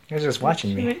You're just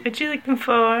watching me. What you looking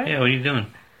for? Yeah, what are you doing?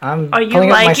 I'm Are you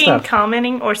pulling up my liking, stuff.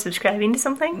 commenting, or subscribing to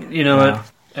something? You know No.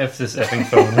 what? F this effing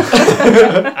phone.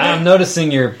 I'm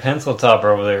noticing your pencil topper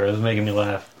over there. It's making me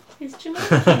laugh. He's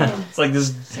Jamaican. It's like this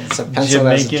It's a pencil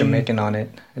that has Jamaican, Jamaican on it.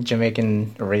 A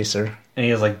Jamaican eraser. and he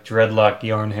has like dreadlock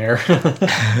yarn hair.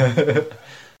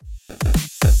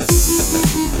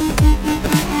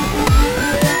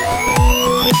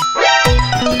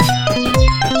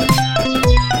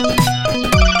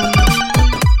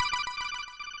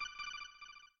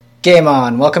 Game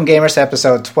on! Welcome gamers to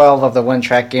episode 12 of the One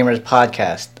Track Gamers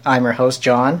podcast. I'm your host,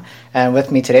 John, and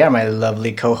with me today are my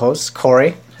lovely co-hosts,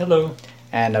 Corey Hello.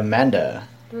 and Amanda.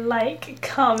 Like,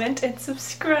 comment, and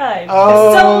subscribe.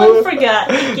 Oh. Someone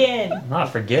forgot again. I'm not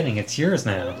forgetting. It's yours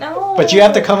now. No. But you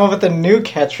have to come up with a new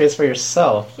catchphrase for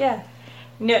yourself. Yeah.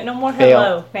 No more Fail.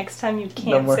 hello. Next time you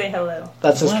can't more. say hello.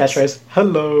 That's his What? catchphrase.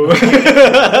 Hello.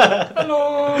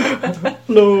 Hello.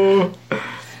 Hello.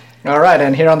 Alright,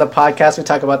 and here on the podcast we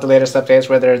talk about the latest updates,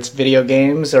 whether it's video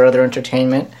games or other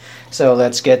entertainment. So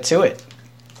let's get to it.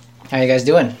 How you guys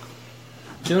doing?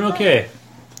 Doing okay.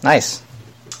 Nice.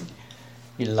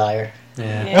 You liar.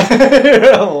 Yeah. Yeah.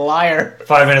 You're a liar.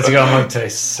 5 minutes ago, I'm like, today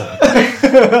sucked.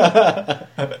 That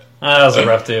was a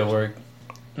rough day at work.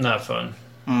 Not fun.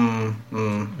 Yeah.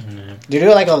 Yeah. Do you do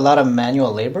like a lot of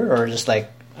manual labor or just like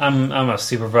I'm a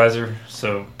supervisor,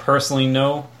 so personally,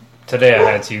 no. Today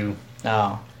I had to.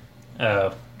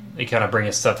 They kind of bring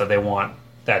us stuff that they want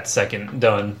that second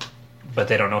done, but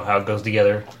they don't know how it goes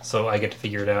together, so I get to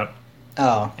figure it out.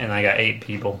 Oh. And I got 8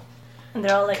 people. And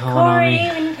they're all like, Calling on Corey,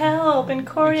 me. we need help. And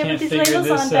Corey, I can't put these figure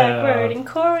labels on this backward. out. And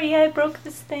Corey, I broke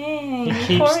this thing. He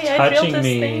keeps Corey, I drilled touching this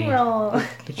me. thing wrong.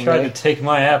 He tried Really? to take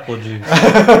my apple juice.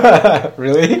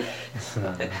 Really?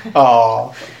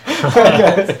 Oh.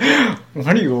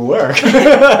 Where do you work? Are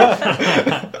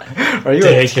you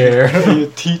Daycare. Are you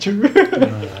a teacher?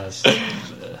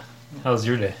 How's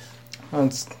your day?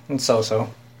 It's so.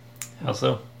 How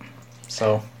so?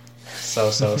 So.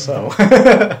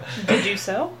 Did you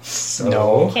sew?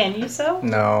 No. Can you sew?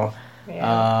 No.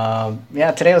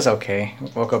 Yeah. Today was okay.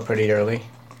 Woke up pretty early.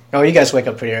 Oh, you guys wake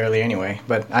up pretty early anyway,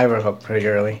 but I woke up pretty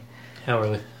early. How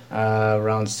early?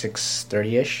 Around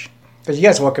 6:30ish. Because you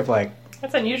guys woke up like,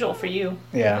 That's unusual for you.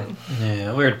 yeah.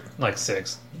 Yeah, we were like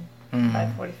 6.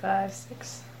 5:45,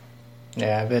 6.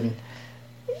 Yeah, I've been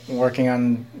working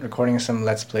on recording some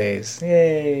Let's Plays.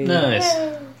 Yay! Nice.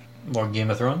 Yeah. More Game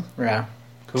of Thrones? Yeah.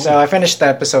 Cool. So I finished the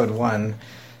episode 1.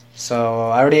 So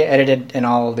I already edited and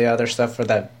all the other stuff for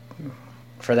that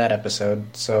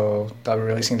episode. So I'll be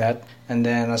releasing that. And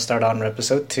then I'll start on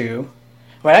episode 2.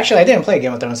 Well, actually, I didn't play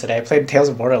Game of Thrones today. I played Tales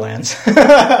of Borderlands.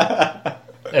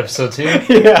 Episode 2?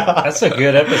 Yeah. That's a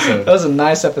good episode. That was a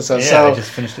nice episode. Yeah, So I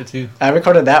just finished it too. I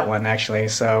recorded that one, actually.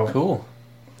 So Cool.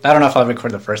 I don't know if I'll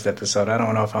record the first episode. I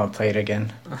don't know if I'll play it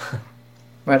again.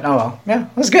 But, oh well. Yeah,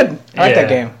 it was good. I like that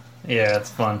game. Yeah, it's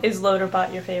fun. Is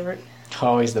Loaderbot your favorite?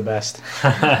 Always the best.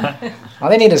 All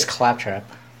they need is Claptrap.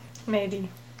 Maybe.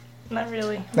 Not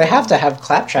really. They have to have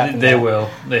Claptrap in They there. will.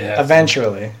 They have to.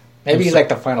 Eventually. Maybe he's like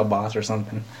the final boss or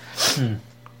something. It's a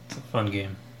fun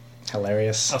game.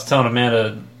 Hilarious. I was telling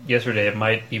Amanda yesterday it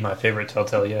might be my favorite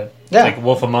Telltale yet. Yeah. Like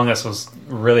Wolf Among Us was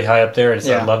really high up there. I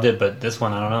Yeah. loved it, but this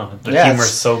one, I don't know. The Yeah, humor's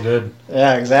it's- so good.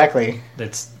 Yeah, exactly.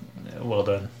 It's well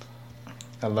done.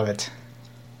 I love it.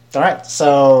 Alright,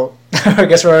 so I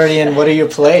guess we're already in What Are You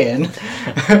Playing?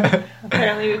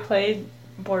 Apparently we played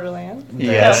Borderlands.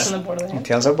 Yes. Tales from the Borderlands.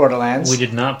 Tales of Borderlands. We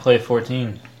did not play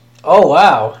 14. Oh,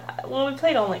 wow. Well, we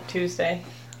played on like Tuesday.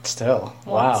 Still.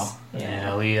 Once. Wow.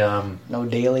 Yeah, we No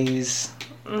dailies.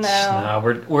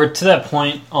 No. we're to that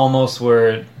point almost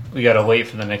where we gotta wait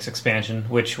for the next expansion,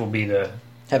 which will be the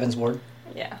Heaven's Ward.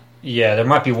 Yeah. there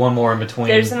might be one more in between.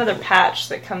 There's another patch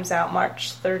that comes out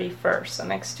March 31st, so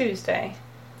next Tuesday.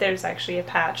 There's actually a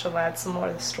patch that'll add some more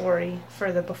of the story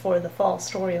for the Before the Fall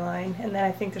storyline, and then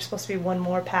I think there's supposed to be one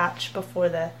more patch before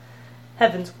the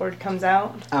Heaven's Ward comes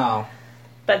out. Oh.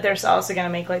 But there's also going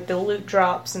to make like the loot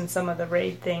drops and some of the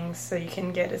raid things so you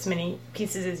can get as many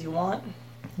pieces as you want.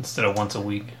 Instead of once a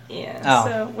week. Yeah, Oh.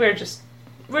 so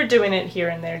we're doing it here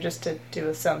and there just to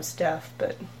do some stuff,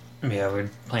 but Yeah,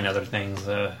 we're playing other things.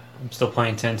 I'm still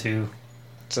playing 10-2.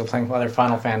 Still playing other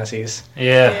Final Fantasies.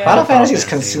 Yeah. Yeah. Final Fantasies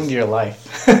consumed your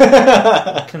life.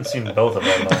 Consumed both of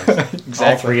our lives. Exactly.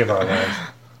 All 3 of our lives.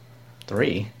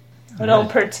 3? well, don't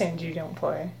pretend you don't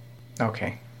play.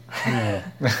 Okay. Yeah.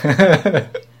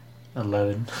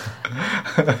 11.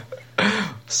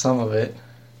 Some of it.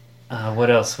 What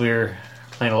else? We're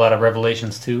playing a lot of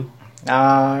Revelations 2.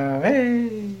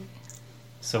 Hey.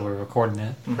 So we're recording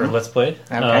that for Let's Play.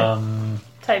 Okay.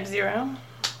 Type 0.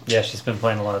 Yeah, she's been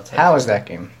playing a lot of Type. How is that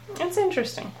game? It's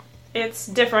interesting. It's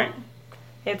different.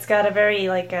 It's got a very,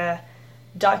 like, a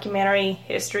documentary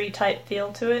history type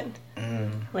feel to it.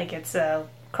 Like, it's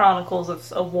chronicles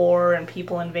of a war and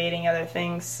people invading other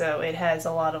things, so it has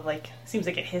a lot of, like, seems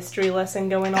like a history lesson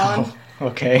going on. Oh,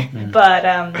 okay. But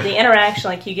the interaction,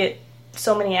 like, you get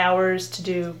so many hours to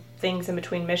do things in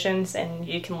between missions, and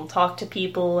you can talk to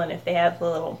people, and if they have a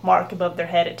little mark above their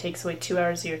head, it takes away 2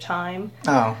 hours of your time.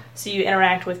 Oh. So you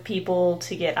interact with people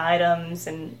to get items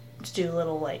and to do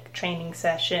little, like, training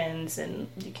sessions, and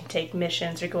you can take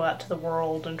missions or go out to the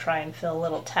world and try and fill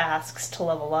little tasks to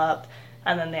level up.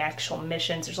 And then the actual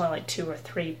missions, there's only like 2 or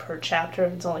 3 per chapter.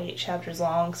 It's only 8 chapters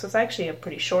long, so it's actually a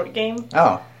pretty short game.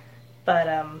 Oh.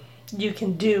 But you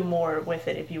can do more with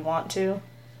it if you want to.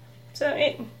 So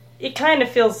it kind of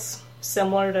feels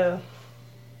similar to...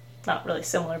 Not really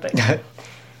similar, but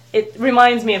it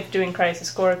reminds me of doing Crisis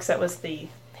Core, because that was the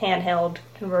handheld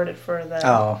converted for the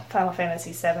Final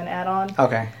Fantasy VII add-on.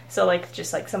 Okay. So, like,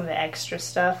 just like some of the extra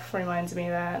stuff reminds me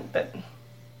of that, but...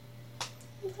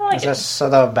 I like it. So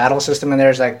the battle system in there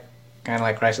is like kind of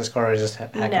like Crisis Core, or just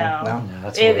hacking? No,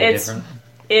 that's way different.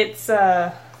 It's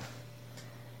an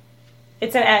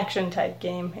action type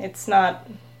game. It's not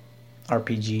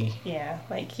RPG. Yeah,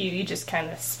 like you just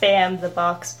kind of spam the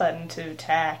box button to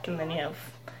attack, and then you have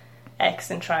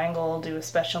X and triangle do a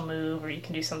special move, or you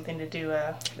can do something to do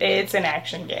it's an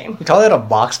action game. You call it a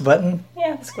box button?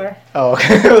 Yeah, the square. Oh,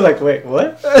 okay. I was like, wait,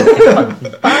 what?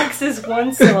 Box is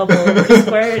one syllable.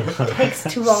 Square takes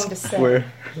too long to say.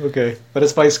 Square. Okay. But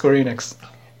it's by Square Enix.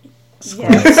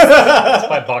 Yes. It's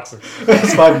by Boxer.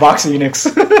 It's by Box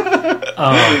Enix.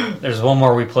 There's one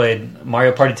more we played.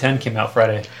 Mario Party 10 came out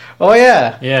Friday. Oh,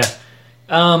 yeah. Yeah.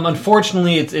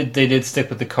 Unfortunately, they did stick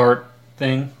with the cart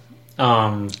thing.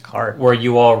 Cart. Where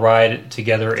you all ride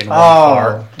together in one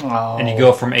car, Oh. and you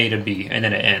go from A to B, and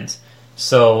then it ends.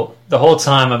 So the whole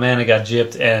time Amanda got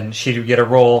gypped, and she'd get a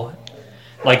roll.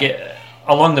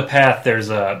 Along the path,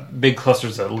 there's big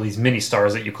clusters of these mini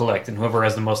stars that you collect, and whoever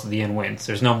has the most at the end wins.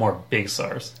 There's no more big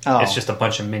stars. Oh. It's just a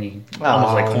bunch of mini,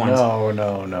 almost like coins.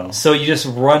 No. So you just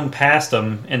run past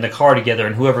them in the car together,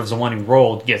 and whoever's the one who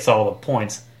rolled gets all the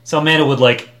points. So Amanda would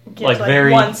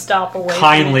very one stop away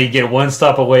kindly get one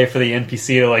stop away for the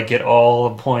NPC to get all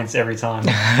the points every time.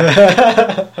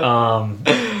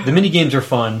 The mini games are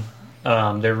fun.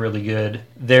 They're really good.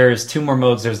 There's 2 more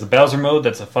modes. There's the Bowser mode,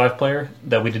 that's a 5-player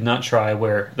that we did not try,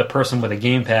 where the person with a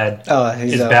gamepad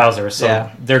is Bowser.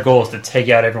 So their goal is to take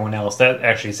out everyone else. That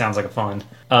actually sounds like a fun.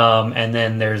 And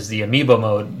then there's the Amiibo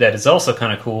mode that is also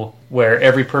kind of cool, where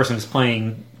every person who's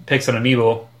playing picks an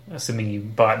Amiibo, assuming you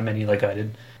bought many like I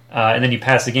did. And then you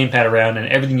pass the gamepad around, and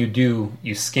everything you do,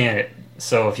 you scan it.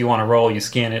 So if you want to roll, you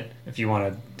scan it. If you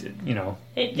want to,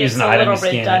 use an item, you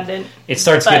scan it. It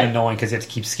starts getting annoying because you have to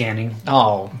keep scanning.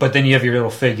 Oh. But then you have your little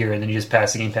figure, and then you just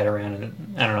pass the gamepad around.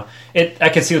 And I don't know. I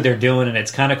can see what they're doing, and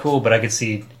it's kind of cool. But I could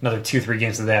see another 2-3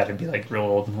 games of that. It'd be real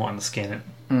old and wanting to scan it.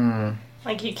 Mm.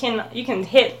 Like you can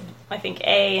hit I think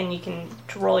A, and you can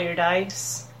roll your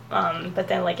dice. But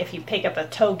then, if you pick up a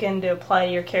token to apply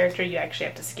to your character, you actually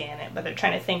have to scan it. But they're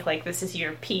trying to think, this is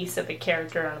your piece of a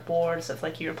character on a board. So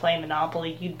if, you were playing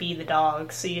Monopoly, you'd be the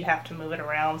dog, so you'd have to move it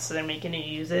around, so they're making you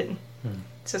use it.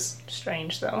 It's just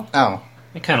strange, though. Oh.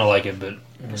 I kind of like it, but...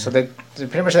 So they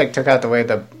pretty much, took out the way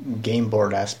the game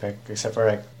board aspect, except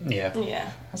for,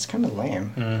 Yeah. That's kind of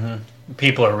lame. Mm-hmm.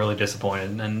 People are really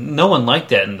disappointed, and no one liked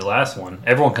that in the last one.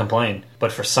 Everyone complained,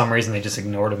 but for some reason they just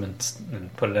ignored them and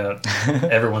put it out.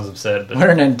 Everyone's upset. But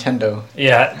We're Nintendo.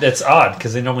 Yeah, that's odd,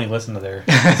 because they normally listen to their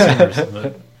consumers,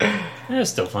 but it's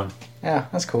still fun. Yeah,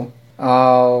 that's cool.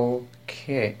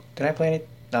 Okay. Did I play any?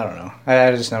 I don't know.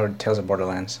 I just know Tales of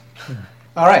Borderlands.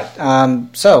 All right.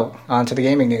 So, on to the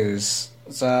gaming news.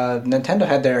 Nintendo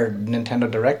had their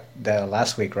Nintendo Direct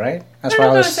last week, right? That's why I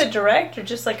don't know if it was a Direct or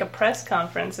just a press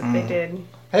conference that they did.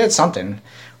 They did something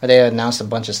where they announced a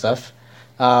bunch of stuff.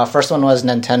 First one was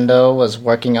Nintendo was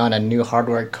working on a new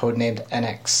hardware codenamed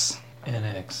NX.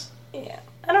 NX. Yeah.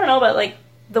 I don't know, but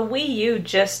the Wii U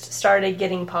just started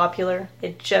getting popular.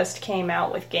 It just came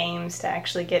out with games to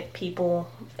actually get people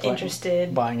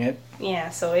interested. Buying it.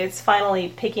 Yeah, so it's finally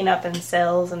picking up in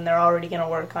sales, and they're already going to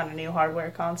work on a new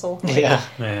hardware console. Yeah.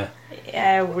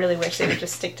 I really wish they would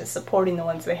just stick to supporting the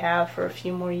ones they have for a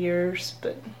few more years,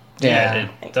 but... Yeah,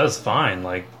 it does fine,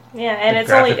 Yeah, and it's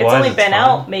only been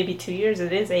out maybe 2 years.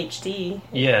 It is HD.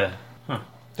 Yeah. Huh.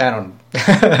 I don't...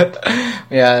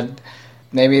 Yeah,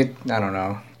 maybe... I don't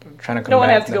know. Trying to no one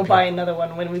has to go buy another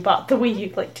one when we bought the Wii U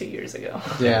 2 years ago.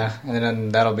 Yeah, and then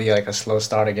that'll be a slow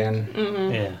start again.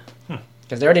 Mm-hmm. Yeah.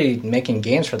 Because they're already making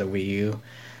games for the Wii U.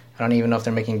 I don't even know if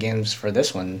they're making games for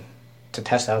this one. to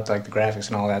test out like the graphics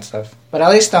and all that stuff. But at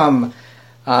least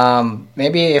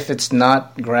maybe if it's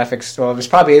not graphics, well, it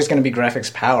probably is going to be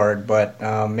graphics powered, but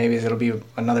maybe it'll be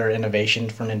another innovation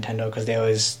for Nintendo because they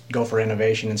always go for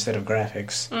innovation instead of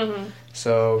graphics. Mm-hmm.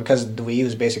 So because the Wii U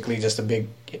is basically just a big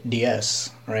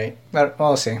DS, right? But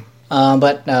we'll see.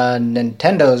 But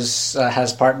Nintendo's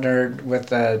has partnered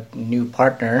with a new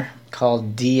partner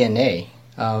called DeNA.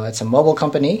 It's a mobile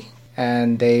company,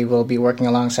 and they will be working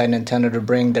alongside Nintendo to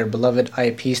bring their beloved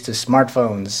IPs to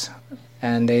smartphones.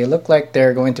 And they look like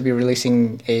they're going to be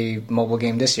releasing a mobile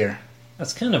game this year.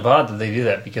 That's kind of odd that they do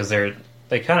that because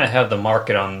they kind of have the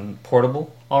market on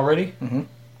portable already. Mm-hmm.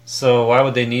 So why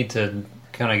would they need to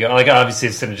kind of go... Like, obviously,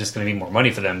 it's just going to be more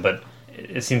money for them, but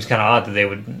it seems kind of odd that they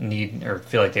would need or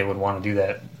feel like they would want to do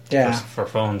that for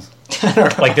phones.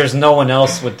 Like, there's no one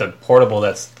else with the portable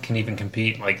that can even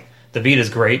compete. Like, the Vita's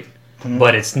great,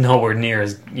 but it's nowhere near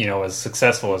as as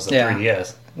successful as the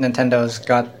 3DS. Nintendo's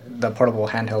got the portable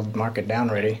handheld market down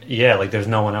already. Yeah, like there's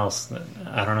no one else.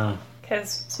 I don't know.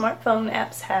 Because smartphone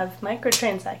apps have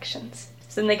microtransactions.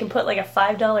 So then they can put like a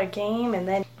 $5 game and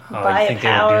then buy a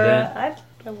power.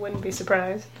 I wouldn't be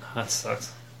surprised. That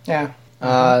sucks. Yeah.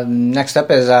 Next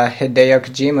up is Hideo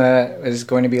Kojima is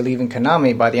going to be leaving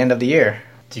Konami by the end of the year.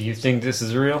 Do you think this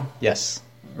is real? Yes.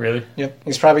 Really? Yep.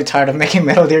 He's probably tired of making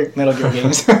Metal Gear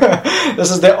games.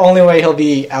 This is the only way he'll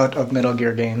be out of Metal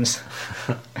Gear games.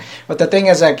 But the thing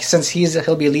is, like, since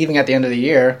he'll be leaving at the end of the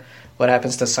year, what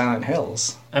happens to Silent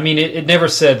Hills? I mean, it never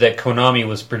said that Konami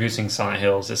was producing Silent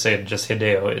Hills. It said just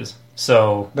Hideo is.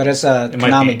 So, but it's a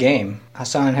Konami game.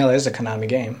 Silent Hill is a Konami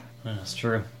game. Yeah, that's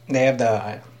true. They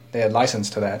had license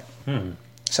to that.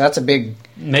 So that's a big...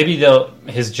 Maybe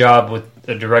his job with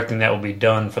the directing that will be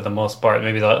done for the most part.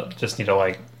 Maybe they'll just need to,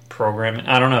 like, program it.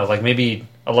 I don't know. Like, maybe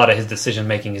a lot of his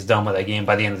decision-making is done with that game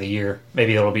by the end of the year.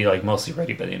 Maybe it'll be, like, mostly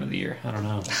ready by the end of the year. I don't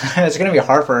know. It's going to be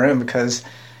hard for him because,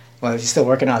 well, he's still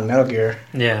working on Metal Gear.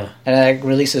 Yeah. And it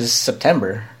releases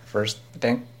September 1st, I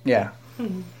think. Yeah.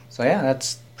 Mm-hmm. So, yeah,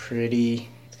 that's pretty...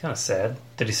 It's kind of sad.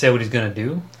 Did he say what he's going to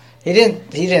do? He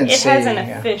didn't say... It hasn't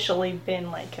officially been,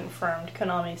 like, confirmed.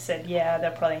 Konami said,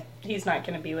 he's not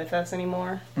going to be with us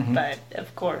anymore. Mm-hmm. But,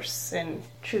 of course, in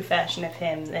true fashion of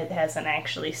him, it hasn't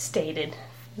actually stated,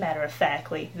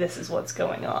 matter-of-factly, this is what's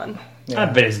going on. Yeah. I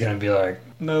bet he's going to be like,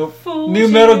 nope, new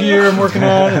Metal Gear I'm working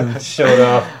on, and show it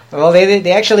off. Well,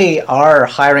 they actually are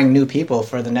hiring new people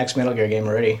for the next Metal Gear game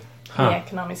already. Huh. Yeah,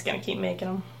 Konami's going to keep making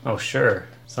them. Oh, sure.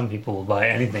 Some people will buy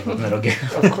anything with Metal Gear.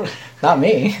 Of course. Not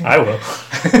me. I will.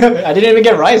 I didn't even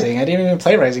get Rising. I didn't even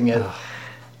play Rising yet.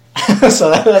 So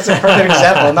that's a perfect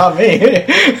example. Not me.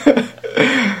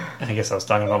 I guess I was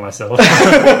talking about myself.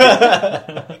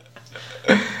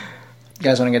 You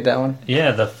guys want to get that one?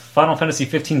 Yeah, the Final Fantasy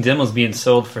 15 demo is being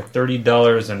sold for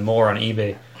 $30 and more on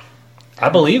eBay. I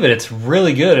believe it. It's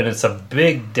really good, and it's a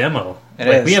big demo. It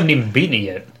is. We haven't even beaten it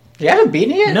yet. You haven't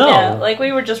beaten it yet? No. Yeah, like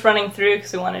we were just running through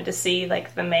because we wanted to see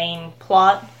like the main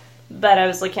plot. But I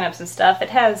was looking up some stuff. It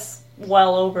has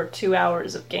well over 2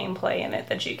 hours of gameplay in it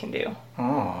that you can do.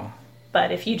 Oh.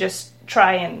 But if you just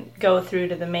try and go through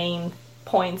to the main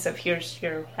points of here's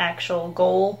your actual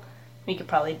goal, you could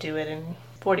probably do it in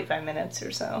 45 minutes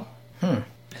or so.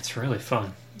 It's really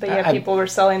fun. But yeah, people were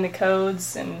selling the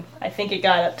codes, and I think it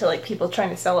got up to like people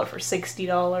trying to sell it for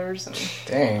 $60. And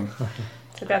dang.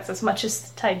 So that's as much as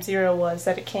Type 0 was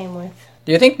that it came with.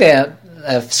 Do you think that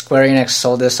if Square Enix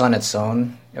sold this on its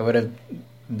own, it would have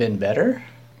been better?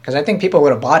 Because I think people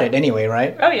would have bought it anyway,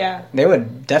 right? Oh, yeah. They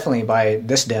would definitely buy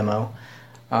this demo.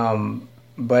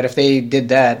 But if they did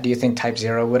that, do you think Type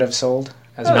 0 would have sold?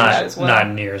 Not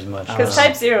near as much. Because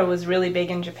Type 0 was really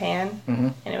big in Japan,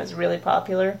 and it was really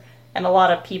popular. And a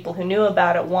lot of people who knew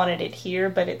about it wanted it here,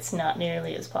 but it's not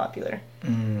nearly as popular.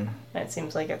 And it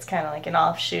seems like it's kind of like an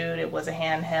offshoot. It was a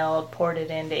handheld, ported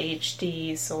into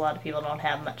HD, so a lot of people don't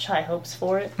have much high hopes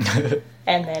for it.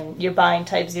 And then you're buying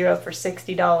Type 0 for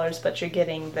 $60, but you're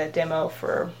getting the demo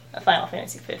for Final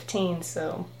Fantasy 15,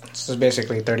 so... This is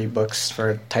basically $30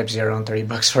 for Type 0 and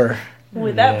 $30 for...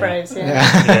 With that price,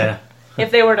 yeah. If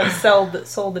they were to sold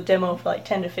the demo for like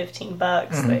 $10 to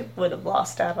 $15, they would have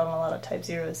lost out on a lot of Type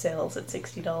 0 sales at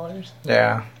 $60.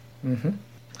 Yeah.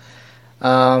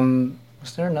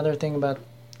 Was there another thing about...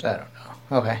 I don't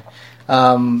know. Okay.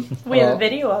 We have a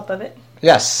video up of it.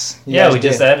 Yes. Yeah, we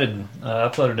just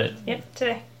uploaded it. Yep,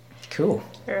 today. Cool.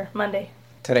 Or Monday.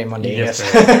 Today, Monday, yes.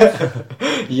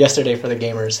 Yesterday for the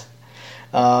gamers.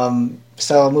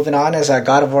 So moving on is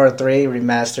God of War 3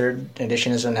 Remastered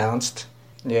Edition is announced.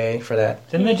 Yay for that.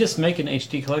 Didn't they just make an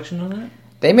HD collection on that?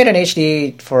 They made an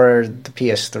HD for the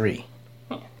PS3.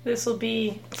 This will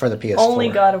be for the PS4. Only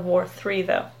God of War 3,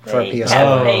 though. For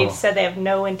PS4. They said they have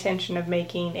no intention of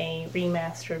making a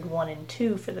remastered 1 and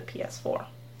 2 for the PS4.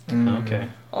 Okay.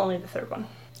 Only the third one.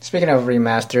 Speaking of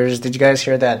remasters, did you guys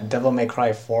hear that Devil May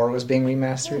Cry 4 was being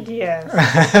remastered? Yes.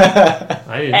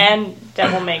 I didn't. And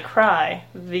Devil May Cry,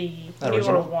 the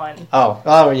newer one.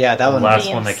 Oh yeah, that one. The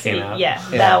last one that came out. Yeah,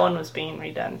 that one was being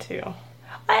redone too.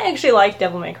 I actually liked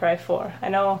Devil May Cry 4. I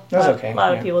know a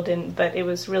lot of people didn't, but it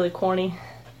was really corny.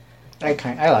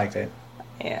 I liked it.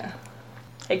 Yeah.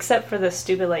 Except for the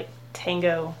stupid,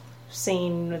 tango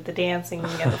scene with the dancing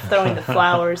and the throwing the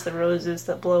flowers, the roses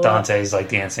that blow Dante's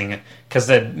dancing because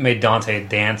they made Dante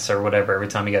dance or whatever every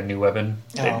time he got a new weapon.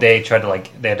 Oh. They tried to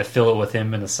they had to fill it with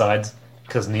him in the sides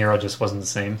because Nero just wasn't the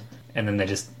same, and then they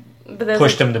just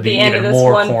pushed him to be even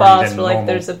more corny boss than where, normal.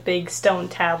 There's a big stone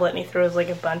tablet and he throws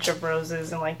a bunch of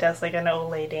roses and does an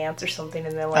Olay dance or something,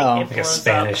 and then it blows a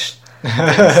Spanish.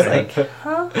 It's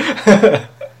huh?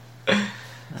 You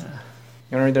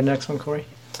want to read the next one, Corey?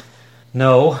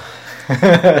 No.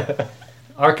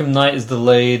 Arkham Knight is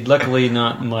delayed. Luckily,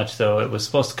 not much, though. It was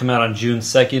supposed to come out on June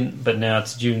 2nd, but now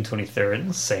it's June 23rd. It's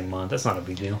the same month. That's not a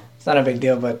big deal. It's not a big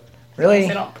deal, but really...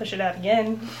 They don't push it out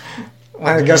again.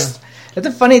 Well, I guess...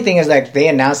 The funny thing is, they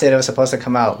announced it was supposed to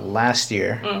come out last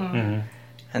year. Mm-hmm. Mm-hmm.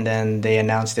 And then they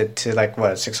announced it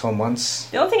to, 6 whole months?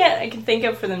 The only thing I can think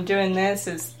of for them doing this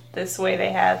is this way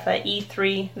they have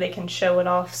E3, they can show it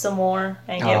off some more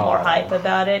and get more hype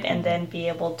about it, and then be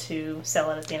able to sell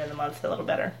it at the end of the month a little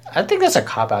better. I think that's a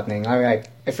cop-out thing.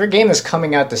 If your game is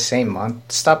coming out the same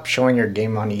month, stop showing your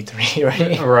game on E3,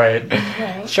 right?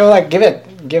 Right. Show,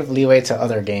 give leeway to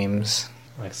other games.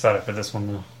 I'm excited for this one,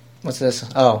 though. What's this?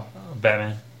 Oh.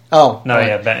 Batman. Oh. No,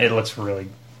 yeah, it looks really,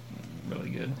 really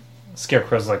good.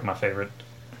 Scarecrow's my favorite.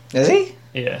 Is he?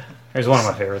 Yeah. He's one of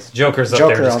my favorites. Joker's up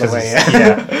there just because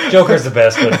he's... Joker's the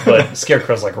best, but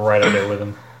Scarecrow's right up there with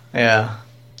him. Yeah.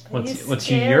 What's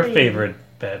your favorite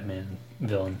Batman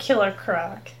villain? Killer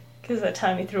Croc. Because that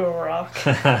time he threw a rock.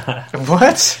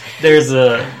 What? There's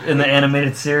in the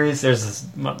animated series, there's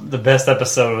the best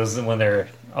episode was when they're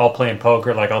all playing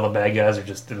poker, all the bad guys are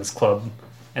just in this club,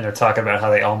 and they're talking about how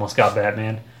they almost got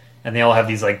Batman. And they all have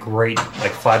these great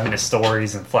 5-minute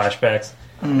stories and flashbacks.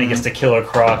 And he gets to Killer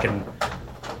Croc and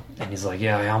he's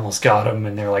yeah, I almost got him.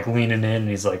 And they're leaning in, and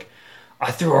he's I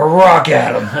threw a rock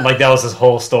at him. And that was his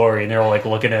whole story. And they're all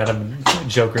looking at him, and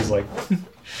Joker's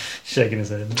shaking his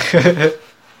head.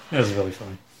 It was really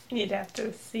funny. You'd have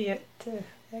to see it to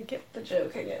get the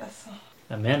joke, I guess.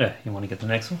 Amanda, you want to get the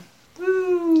next one?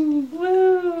 Woo!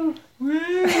 Woo! Woo!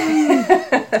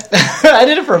 I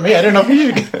did it for me. I don't know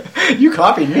if you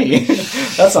copied me.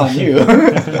 That's on you.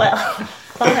 Well,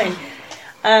 fine.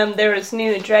 There was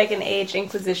new Dragon Age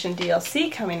Inquisition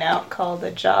DLC coming out called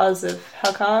The Jaws of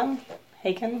Hakkon.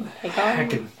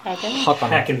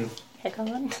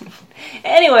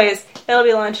 Anyways, it'll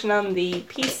be launching on the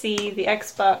PC, the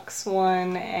Xbox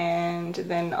One, and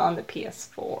then on the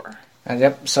PS4.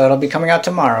 Yep, so it'll be coming out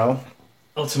tomorrow.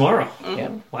 Oh, tomorrow? Mm-hmm.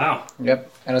 Yep. Wow.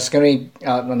 Yep, and it's going to be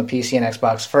out on the PC and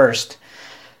Xbox first.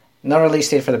 No release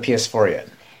date for the PS4 yet.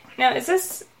 Now, is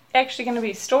this actually going to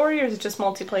be story, or is it just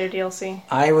multiplayer DLC?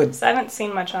 I haven't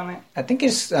seen much on it. I think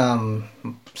it's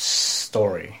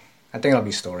story. I think it'll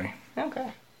be story. Okay.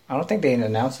 I don't think they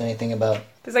announced anything about...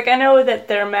 Because, I know that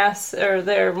their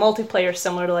multiplayer is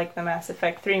similar to, the Mass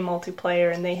Effect 3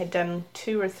 multiplayer, and they had done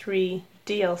 2 or 3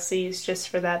 DLCs just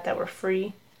for that were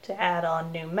free to add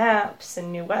on new maps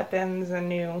and new weapons and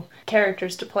new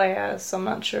characters to play as. So I'm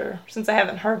not sure, since I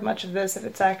haven't heard much of this, if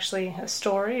it's actually a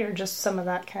story or just some of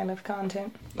that kind of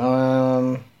content.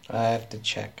 I have to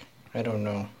check. I don't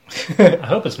know. I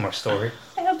hope it's more story.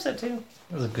 I hope so, too.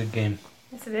 It was a good game.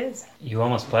 Yes, it is. You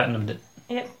almost platinumed it.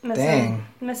 Yep,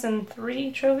 missing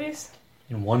 3 trophies.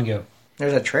 In one go.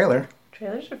 There's a trailer.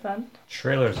 Trailers are fun.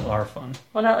 Trailers are fun.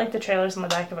 Well, not like the trailers on the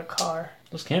back of a car.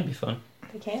 Those can be fun.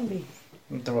 They can be.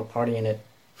 Throw a party in it.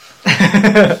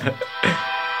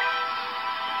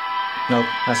 Nope,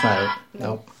 that's not it.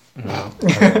 Nope. No.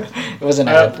 It wasn't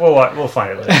it. We'll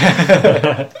find it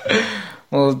later.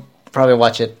 We'll probably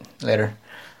watch it later.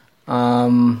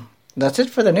 That's it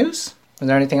for the news. Is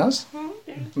there anything else?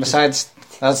 Besides,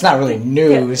 that's not really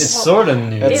news. It's sort of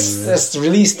news. It's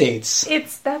release dates.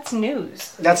 That's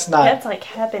news. That's not. That's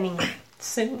happening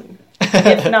soon,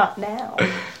 if not now.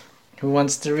 Who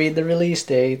wants to read the release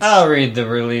dates? I'll read the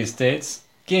release dates.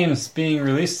 Games being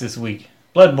released this week.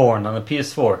 Bloodborne on the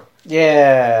PS4.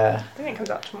 Yeah. I think it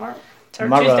comes out tomorrow.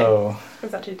 Tomorrow. Tuesday.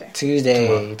 Comes out Tuesday.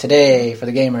 Tomorrow. Today for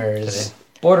the gamers. Today.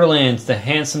 Borderlands: The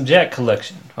Handsome Jack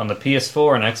Collection on the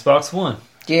PS4 and Xbox One.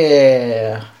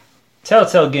 Yeah.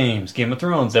 Telltale Games: Game of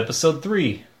Thrones Episode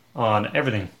 3 on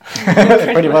everything.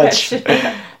 Pretty much.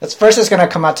 First, it's going to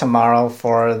come out tomorrow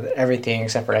for everything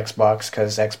except for Xbox,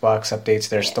 because Xbox updates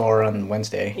their store on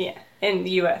Wednesday. Yeah, in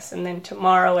the US. And then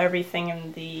tomorrow, everything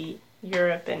in the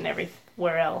Europe and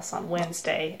everywhere else on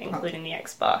Wednesday, including the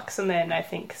Xbox. And then I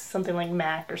think something like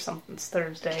Mac or something's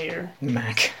Thursday. Or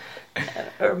Mac.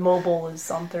 Or mobile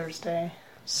is on Thursday.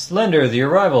 Slender: The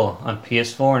Arrival on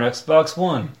PS4 and Xbox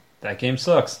One. That game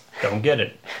sucks. Don't get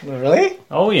it. Really?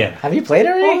 Oh, yeah. Have you played it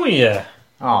already? Oh, yeah.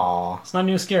 Aww. It's not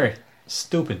even scary.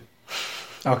 Stupid.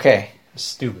 Okay.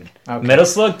 Stupid. Okay. Metal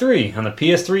Slug 3 on the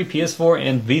PS3, PS4,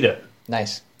 and Vita.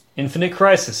 Nice. Infinite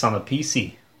Crisis on the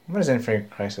PC. What is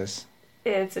Infinite Crisis?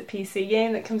 It's a PC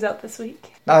game that comes out this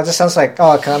week. No, it just sounds like...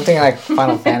 Oh, cause I'm thinking like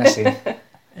Final Fantasy.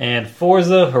 And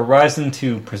Forza Horizon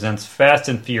 2 presents Fast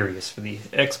and Furious for the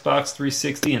Xbox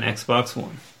 360 and Xbox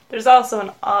One. There's also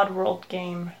an Oddworld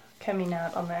game coming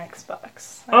out on the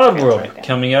Xbox. Oddworld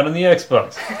coming out on the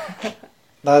Xbox.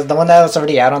 The one that was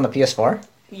already out on the PS4?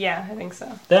 Yeah, I think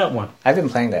so. That one. I've been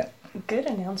playing that. Good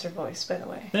announcer voice, by the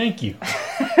way. Thank you.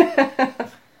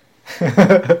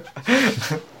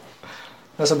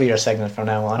 This will be your segment from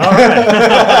now on. All right.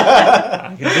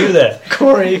 I can do that.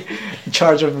 Corey, in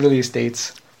charge of release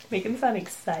dates. Make it sound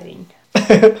exciting.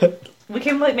 We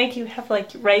can make you have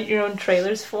write your own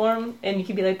trailers for them, and you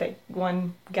can be like that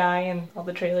one guy in all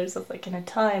the trailers that's in a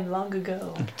time long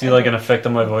ago. Do you like an effect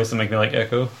on my voice to make me like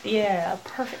Echo? Yeah,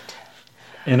 perfect.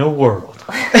 In a world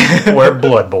where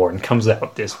Bloodborne comes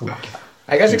out this week.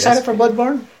 Are you guys excited for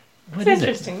Bloodborne? It's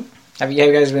interesting. Have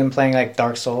you guys been playing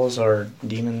Dark Souls or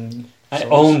Demon Souls? I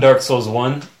own Dark Souls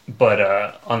 1,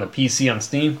 but on the PC on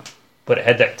Steam, but it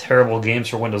had that terrible games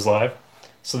for Windows Live.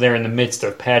 So they're in the midst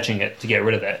of patching it to get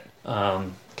rid of that.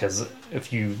 Because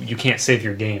if you can't save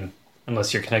your game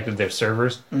unless you're connected to their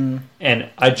servers. Mm. And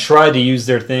I tried to use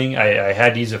their thing. I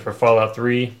had to use it for Fallout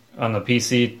 3 on the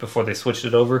PC before they switched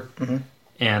it over. Mm-hmm.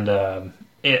 And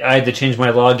I had to change my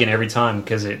login every time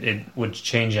because it would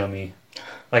change on me.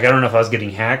 I don't know if I was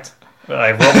getting hacked, but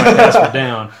I wrote my password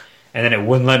down, and then it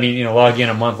wouldn't let me log in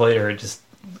a month later. It just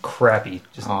crappy.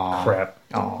 Just crap.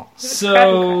 Aww.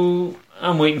 So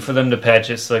I'm waiting for them to patch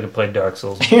it so I can play Dark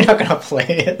Souls. You're not going to play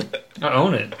it? I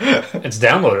own it. It's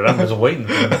downloaded. I'm just waiting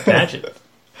for them to patch it.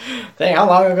 Dang, how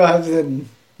long ago have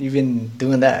you been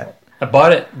doing that? I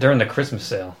bought it during the Christmas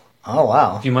sale. Oh,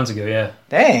 wow. A few months ago, yeah.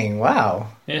 Dang, wow.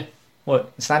 Yeah.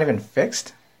 What? It's not even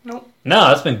fixed? Nope.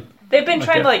 No, it's been... They've been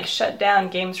trying to shut down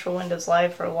games for Windows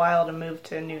Live for a while to move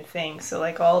to a new thing. So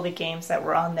all the games that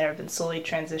were on there have been slowly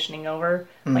transitioning over.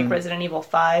 Mm-hmm. Like Resident Evil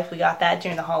 5, we got that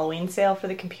during the Halloween sale for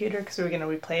the computer because we were going to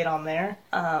replay it on there.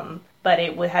 But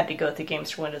it had to go through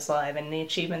Games for Windows Live, and the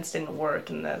achievements didn't work,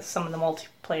 and some of the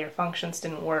multiplayer functions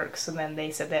didn't work. So then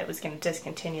they said that it was going to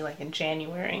discontinue in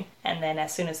January. And then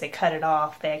as soon as they cut it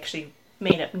off, they actually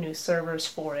made up new servers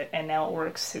for it, and now it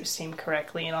works through Steam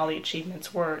correctly, and all the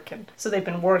achievements work. And so they've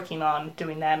been working on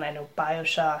doing that, and I know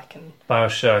Bioshock and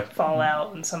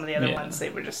Fallout and some of the other ones, they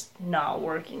were just not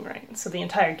working right. So the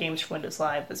entire Games for Windows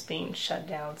Live was being shut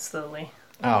down slowly.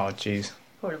 Oh, jeez.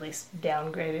 Or at least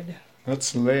downgraded.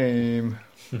 That's lame.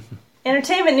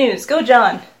 Entertainment news. Go,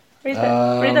 John. Read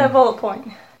that bullet point.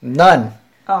 None.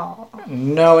 Oh.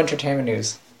 No entertainment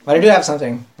news. But I do have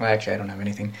something. Well, actually, I don't have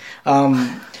anything.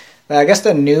 I guess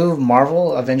the new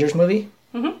Marvel Avengers movie.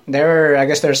 Mm-hmm. I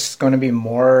guess there's going to be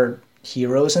more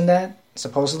heroes in that,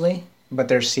 supposedly, but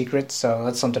they're secrets, so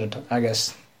that's something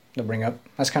to bring up.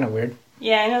 That's kind of weird.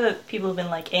 Yeah, I know that people have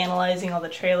been analyzing all the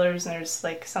trailers, and there's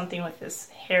something with this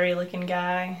hairy-looking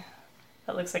guy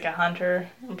that looks like a hunter,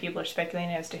 and people are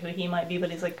speculating as to who he might be,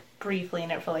 but he's briefly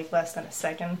in it for less than a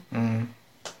second. Mm.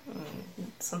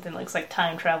 Something looks like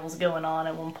time travel's going on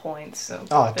at one point. So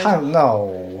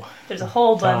no. There's a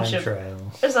whole bunch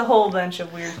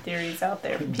of weird theories out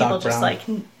there. People just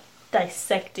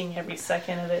dissecting every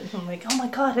second of it. I'm like, oh my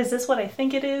god, is this what I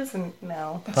think it is? And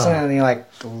no. It's only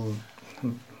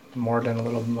more than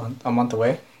a month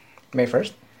away. May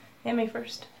 1st? Yeah, May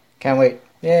 1st. Can't wait.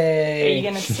 Yay! Are you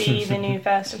going to see the new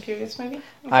Fast and Furious movie?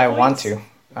 I want to.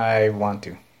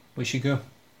 We should go.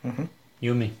 Mm-hmm.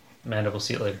 You and me. Amanda, we'll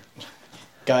see it later.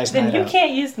 Guys, then you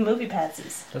can't use the movie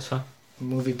passes. That's fine.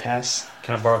 Movie pass.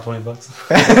 Can I borrow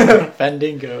 $20?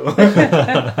 Fandango.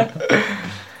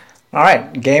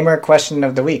 Alright, gamer question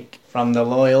of the week. From the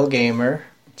Loyal Gamer.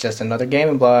 Just another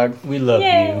gaming blog. We love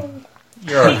you.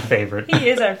 You're our favorite. He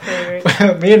is our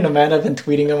favorite. Me and Amanda have been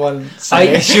tweeting him on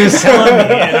Sunday. She was telling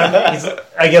me. And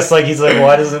I guess he's like,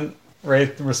 why doesn't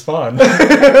ready to respond.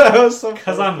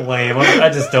 Because I'm lame. I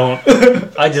just don't.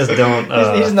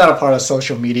 He's not a part of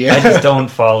social media. I just don't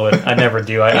follow it. I never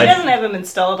do. He doesn't have them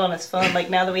installed on his phone. Like,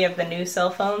 now that we have the new cell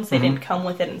phones, they didn't come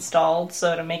with it installed,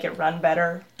 so to make it run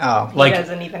better, he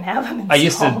doesn't even have them installed. I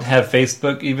used to have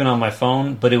Facebook even on my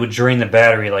phone, but it would drain the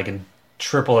battery like in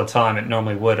triple the time it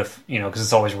normally would if, because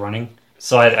it's always running.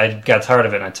 So I got tired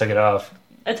of it and I took it off.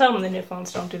 I tell them the new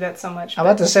phones don't do that so much. I'm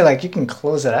about to say, like, you can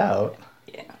close it out.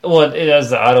 Yeah. Well, it has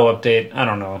the auto update. I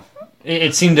don't know.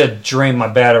 It seemed to drain my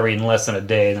battery in less than a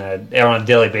day, and on a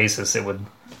daily basis, it would,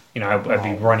 I'd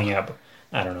be running up.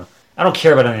 I don't know. I don't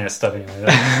care about any of that stuff anyway.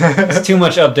 It's too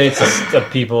much updates of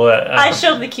people. I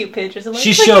showed the cute pictures. Like,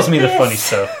 she shows me the funny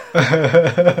stuff.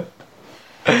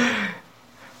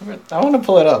 I want to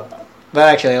pull it up.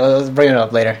 But actually, let's bring it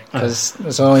up later, because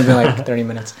it's only been like 30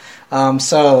 minutes.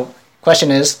 So,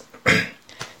 question is...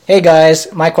 Hey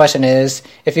guys, my question is,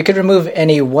 if you could remove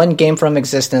any one game from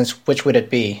existence, which would it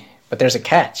be? But there's a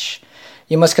catch.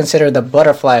 You must consider the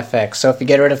butterfly effect. So if you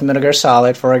get rid of Metal Gear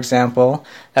Solid, for example,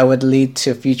 that would lead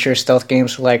to future stealth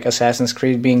games like Assassin's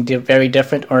Creed being very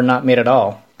different or not made at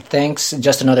all. Thanks,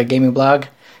 just another gaming blog.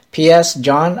 P.S.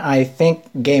 John, I think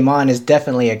Game On is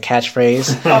definitely a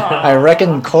catchphrase. I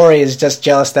reckon Corey is just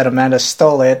jealous that Amanda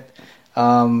stole it.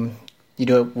 You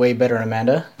do it way better,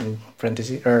 Amanda, in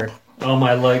parentheses, or... Oh,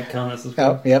 my comments as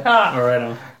well. Oh, yep. All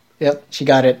right. Yep, she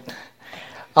got it.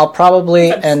 I'll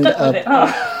probably end up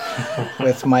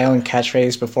with my own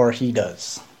catchphrase before he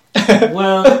does.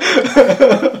 Well,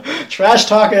 trash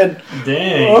talking.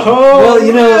 Dang. Oh.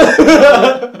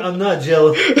 Well, I'm not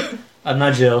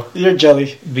Jill. You're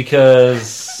jelly.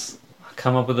 Because I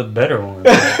come up with a better one.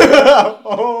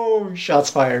 Oh, shots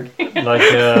fired. Like,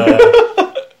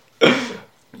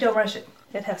 don't rush it.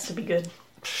 It has to be good.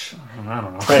 I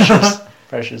don't know.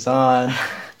 Pressure's on.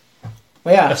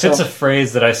 Well, yeah. If it's a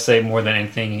phrase that I say more than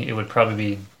anything, it would probably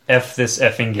be "F this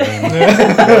effing game."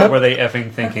 What were they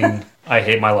effing thinking? I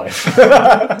hate my life.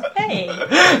 Hey,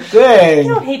 dang!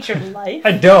 You don't hate your life.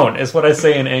 I don't. It's what I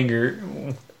say in anger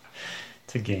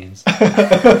to games.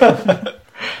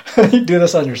 You do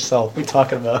this on yourself. What are you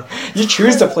talking about? You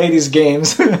choose to play these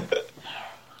games.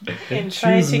 They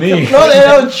choose me. No, they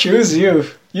don't choose you.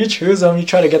 You choose them. You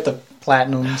try to get the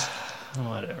platinums.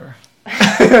 Whatever.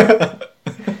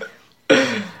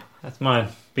 That's mine.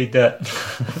 Beat that.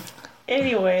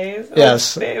 Anyways.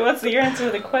 Yes. What's your answer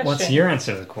to the question? What's your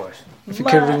answer to the question? If you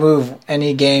could remove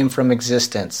any game from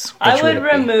existence, I would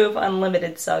remove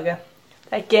Unlimited Saga.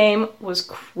 That game was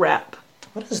crap.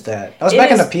 What is that? That was back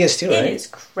in the PS2, right? It is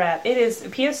crap. It is a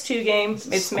PS2 game.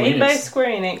 It's made by Square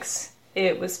Enix.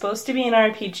 It was supposed to be an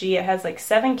RPG. It has like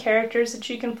 7 characters that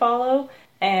you can follow.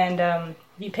 And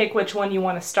you pick which one you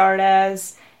want to start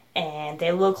as, and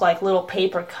they look like little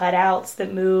paper cutouts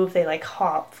that move. They like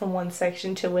hop from one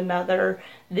section to another.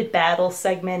 The battle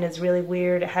segment is really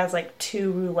weird. It has like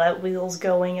 2 roulette wheels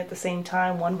going at the same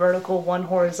time, one vertical, one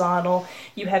horizontal.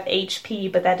 You have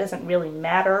HP, but that doesn't really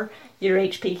matter. Your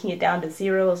HP can get down to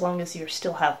 0 as long as you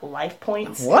still have life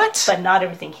points. What? But not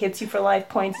everything hits you for life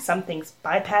points. Some things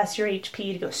bypass your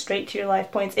HP to go straight to your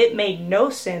life points. It made no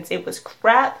sense. It was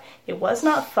crap. It was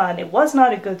not fun. It was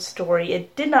not a good story.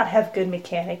 It did not have good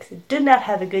mechanics. It did not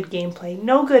have a good gameplay.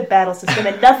 No good battle system,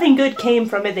 and nothing good came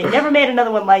from it. They never made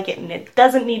another one like it, and it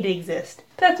doesn't need to exist.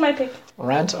 That's my pick.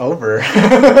 Rant over.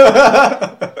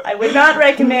 I would not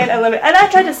recommend Unlimited. And I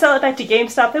tried to sell it back to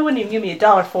GameStop. They wouldn't even give me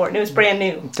 $1 for it, and it was brand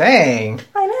new. Dang.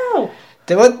 I know.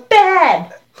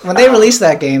 Bad. When they released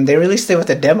that game, they released it with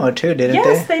a demo too, didn't they?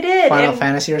 Yes, they did. Final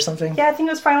Fantasy or something? Yeah, I think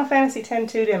it was Final Fantasy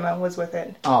X-2 demo was with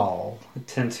it. Oh.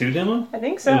 X-2 demo? I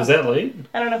think so. Was that late?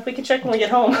 I don't know if we can check when we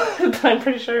get home, but I'm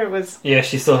pretty sure it was. Yeah,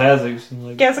 she still has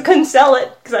it. Guess I couldn't sell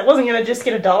it, because I wasn't going to just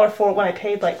get $1 for it when I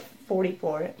paid like $40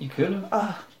 for it. You could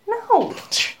have? No.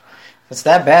 It's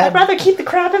that bad? I'd rather keep the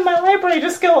crap in my library.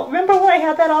 Just go, remember when I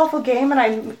had that awful game and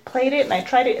I played it and I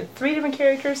tried it with 3 different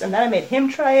characters and then I made him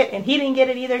try it and he didn't get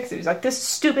it either because he was like, this is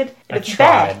stupid and it's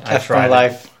bad. I tried my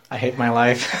life. I hate my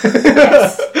life.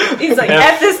 Yes. He's like,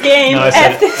 F this game. No, I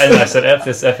said, F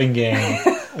this effing game.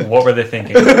 What were they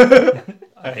thinking?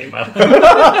 I hate my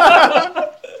life.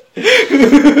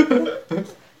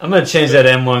 I'm going to change that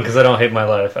M1 because I don't hate my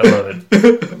life. I love it.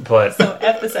 But so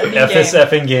F this effing game. F this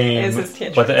effing game. Is his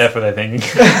catchphrase. What the F are they thinking?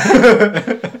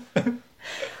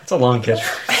 It's a long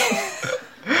catchphrase.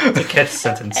 It's a catch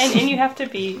sentence. And you have to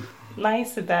be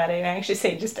nice about it and actually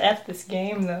say just F this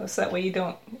game, though, so that way you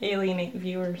don't alienate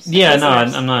viewers. Yeah, no,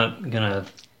 I'm not going to...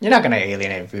 You're not going to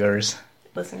alienate viewers.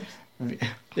 Listeners. Yeah,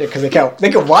 because they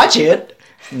can watch it.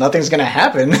 Nothing's going to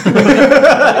happen.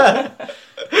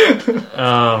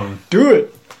 Do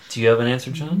it. Do you have an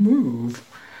answer, John? Move.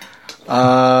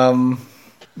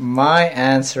 My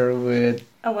answer would...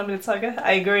 Unlimited Saga?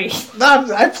 I agree.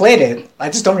 No, I played it. I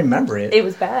just don't remember it. It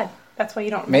was bad. That's why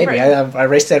you don't remember Maybe. it. I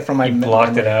erased it from my... You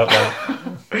blocked it out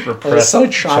like repressed. I was so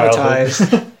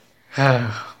traumatized.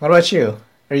 What about you?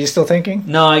 Are you still thinking?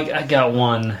 No, I got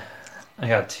one. I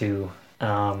got two.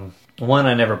 One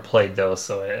I never played, though,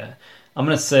 so I'm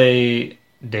going to say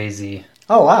DayZ.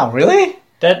 Oh, wow. Really?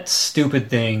 That stupid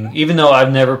thing, even though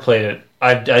I've never played it,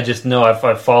 I just know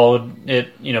I've followed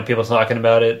it, people talking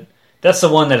about it. That's the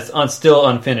one that's still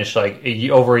unfinished, like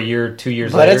over a year, 2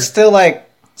 years later. But it's still,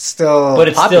 but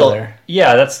it's popular. Still,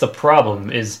 yeah, that's the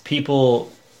problem, is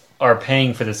people are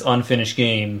paying for this unfinished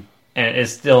game, and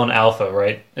it's still an alpha,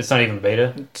 right? It's not even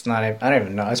beta? It's not, I don't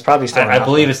even know. It's probably still I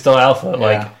believe it's still alpha.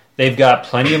 Yeah. They've got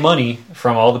plenty of money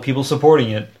from all the people supporting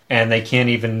it, and they can't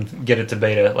even get it to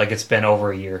beta. It's been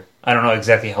over a year. I don't know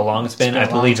exactly how long it's been. I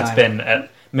believe it's been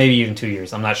maybe even 2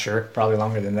 years. I'm not sure. Probably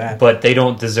longer than that. But they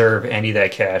don't deserve any of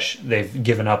that cash. They've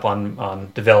given up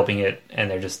on developing it,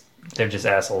 and they're just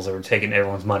assholes that were taking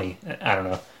everyone's money. I don't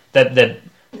know. That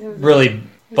really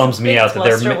bums me out that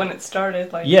they're when it started.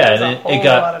 There was a whole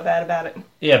lot of bad about it.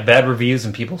 Yeah, bad reviews,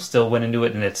 and people still went into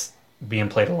it, and it's being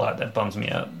played a lot. That bums me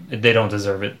out. They don't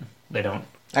deserve it. They don't.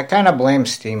 I kind of blame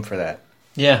Steam for that.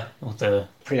 Yeah, with the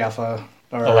pre-alpha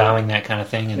or allowing that kind of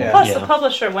thing. And Plus, the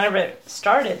publisher, whenever it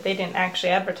started, they didn't actually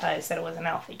advertise that it was an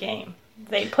alpha game.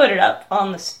 They put it up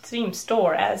on the Steam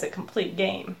store as a complete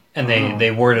game. And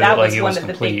they worded it like it was complete. That was one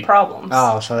of the big problems.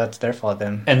 Oh, so that's their fault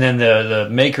then. And then the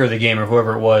maker of the game, or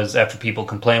whoever it was, after people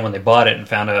complained when they bought it and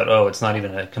found out, oh, it's not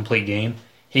even a complete game,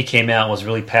 he came out and was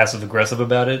really passive-aggressive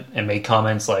about it and made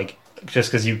comments like,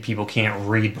 just because you people can't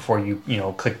read before you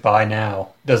click buy now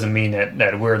doesn't mean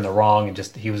that we're in the wrong. And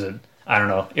just he was I don't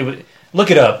know. Look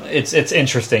it up. It's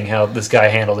interesting how this guy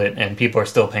handled it, and people are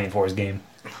still paying for his game.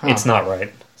 Huh. It's not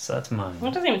right. So that's mine. Well,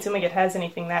 it doesn't even seem like it has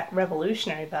anything that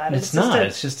revolutionary about it. It's not.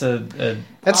 It's just a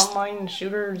online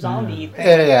shooter zombie thing.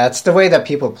 Yeah, it's the way that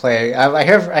people play.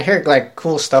 I hear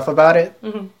cool stuff about it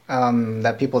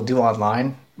that people do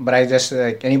online, but I just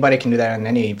anybody can do that in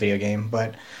any video game,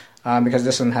 but. Because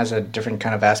this one has a different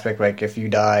kind of aspect, if you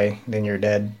die, then you're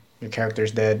dead. Your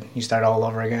character's dead. You start all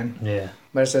over again. Yeah.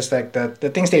 But it's just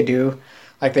the things they do,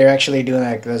 they're actually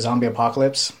doing the zombie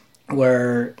apocalypse,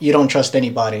 where you don't trust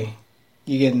anybody.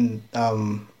 You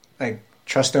can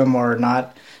trust them or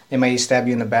not. They might stab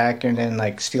you in the back and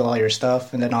then steal all your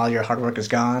stuff, and then all your hard work is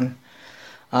gone.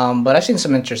 But I've seen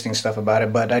some interesting stuff about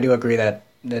it. But I do agree that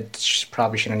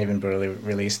probably shouldn't even be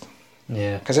released.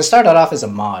 Yeah. Because it started off as a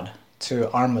mod to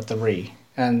Arma 3,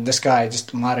 and this guy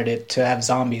just modded it to have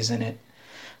zombies in it,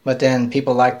 but then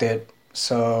people liked it,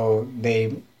 so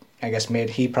they,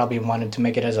 he probably wanted to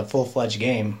make it as a full-fledged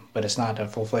game, but it's not a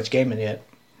full-fledged game yet.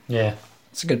 Yeah.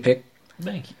 It's a good pick.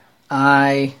 Thank you.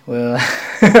 I will...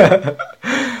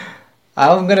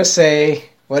 I'm gonna say,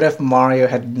 what if Mario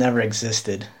had never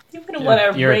existed? You wouldn't want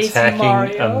to erase Mario. You're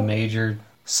attacking a major...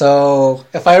 So,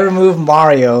 if I remove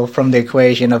Mario from the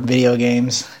equation of video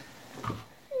games...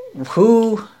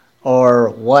 who or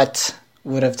what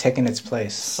would have taken its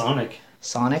place? Sonic.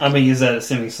 Sonic? I'm going to use that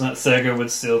assuming Sega would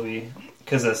still be,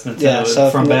 because that's Nintendo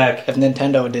from back. If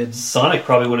Nintendo did... Sonic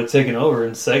probably would have taken over,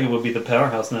 and Sega would be the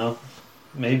powerhouse now.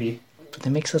 Maybe. But they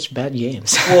make such bad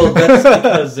games. Well, that's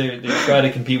because they try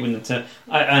to compete with Nintendo.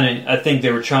 I think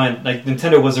they were trying...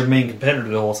 Nintendo was their main competitor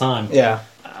the whole time. Yeah.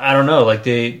 I don't know.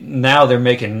 Now they're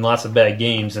making lots of bad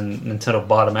games, and Nintendo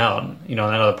bought them out. I know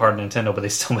they're part of Nintendo, but they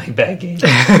still make bad games.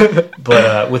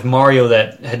 But with Mario,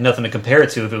 that had nothing to compare it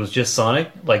to. If it was just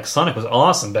Sonic, Sonic was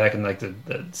awesome back in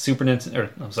the Super Nintendo. Or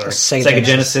I'm sorry, Sega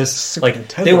Genesis.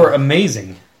 They were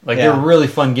amazing. They were really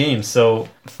fun games. So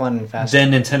fun and fast. Then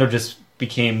Nintendo just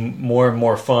became more and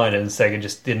more fun, and Sega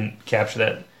just didn't capture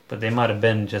that. But they might have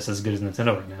been just as good as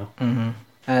Nintendo right now. Mm-hmm.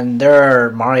 And there are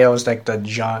Mario's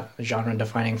the genre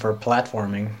defining for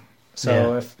platforming.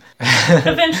 So if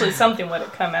eventually something would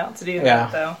have come out to do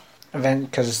that, though.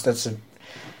 Because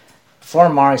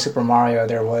before Super Mario,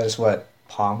 there was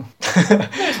Pong.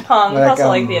 There's Pong. There's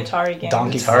also the Atari games.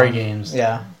 Atari games.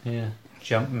 Yeah. Yeah.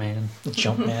 Jumpman.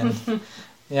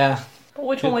 Yeah. But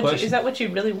which one is that what you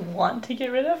really want to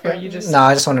get rid of, or you just? No,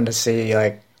 I just wanted to see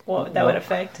what that would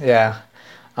affect. Yeah.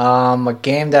 A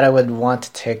game that I would want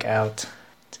to take out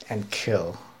and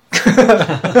kill. With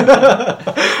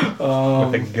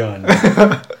a gun.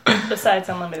 Besides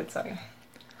Unlimited Saga.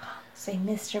 Say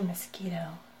Mr.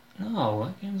 Mosquito. No,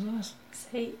 what game's this?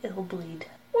 Say Illbleed.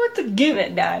 What the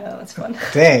game? Nah, I know, it's fun.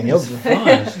 Dang, it's fun.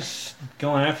 It's just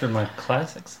going after my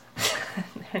classics.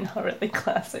 They're not really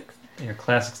classics. They're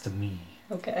classics to me.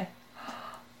 Okay.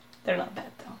 They're not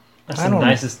bad, though. That's the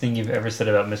nicest thing you've ever said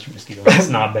about Mr. Mosquito. It's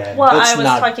not bad. Well, I was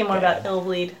talking more about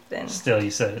Illbleed than... Still,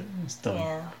 you said it. Still.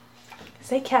 Yeah.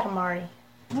 Say Katamari.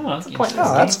 Oh,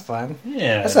 that's fun.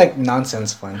 Yeah. That's like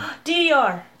nonsense fun.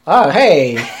 DDR. Oh,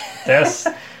 hey. That's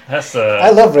I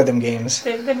love rhythm games.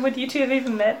 Then would you two have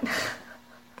even met?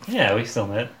 Yeah, we still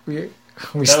met. That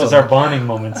was our bonding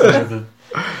moments over the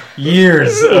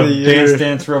years of Dance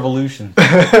Dance Revolution.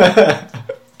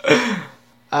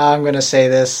 I'm going to say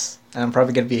this, and I'm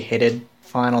probably going to be hated.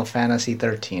 Final Fantasy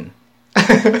 13.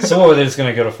 So what, were they just going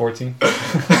to go to 14?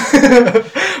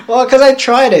 Well, because I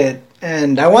tried it,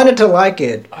 and I wanted to like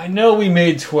it. I know we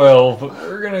made 12, but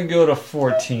we're going to go to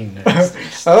 14 next.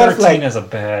 13 is a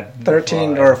bad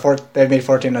 13 vibe. Or they made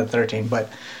 14 out of 13,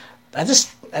 but I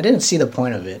didn't see the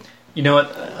point of it. You know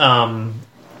what?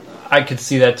 I could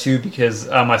see that too, because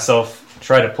I myself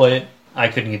tried to play it. I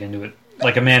couldn't get into it.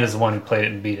 Like, Amanda's the one who played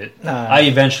it and beat it. I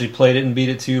eventually played it and beat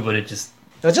it too, but it just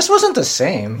wasn't the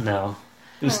same. No.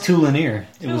 It was too linear.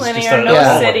 No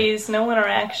cities, no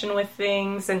interaction with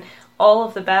things, and all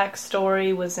of the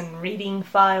backstory was in reading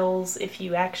files. If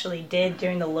you actually did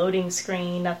during the loading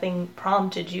screen, nothing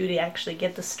prompted you to actually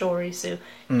get the story, so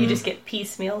you just get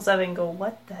piecemeals of it and go,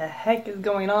 what the heck is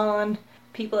going on?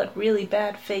 People had really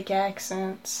bad fake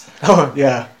accents. Oh,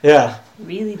 yeah.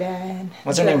 Really bad.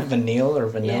 What's her name? Vanille or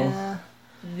Vanille? Yeah.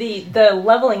 The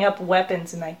leveling up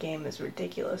weapons in that game is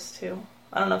ridiculous, too.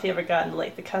 I don't know if you ever got into,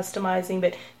 like, the customizing,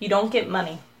 but you don't get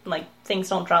money. Like, things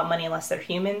don't drop money unless they're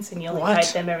humans, and you only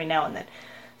fight them every now and then.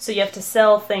 So you have to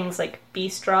sell things like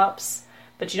beast drops,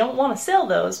 but you don't want to sell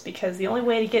those because the only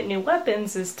way to get new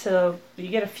weapons is you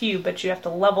get a few, but you have to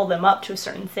level them up to a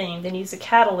certain thing, then use a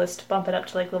catalyst to bump it up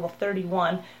to, like, level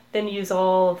 31, then use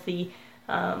all of the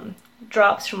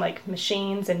drops from, like,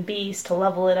 machines and beasts to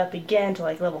level it up again to,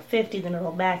 like, level 50, then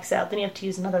it'll max out. Then you have to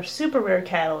use another super rare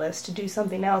catalyst to do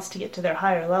something else to get to their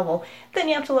higher level. Then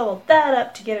you have to level that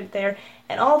up to get it there,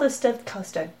 and all this stuff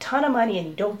costs a ton of money, and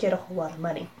you don't get a whole lot of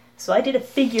money. So I did a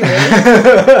figure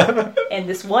eight in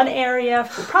this one area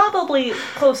for probably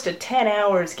close to 10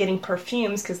 hours getting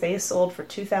perfumes because they sold for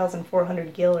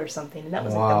 2,400 gil or something, and that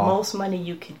was like the most money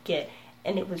you could get.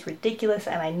 And it was ridiculous,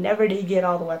 and I never did get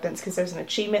all the weapons because there's an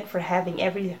achievement for having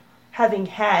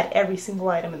had every single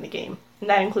item in the game, and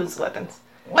that includes weapons.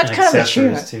 What kind of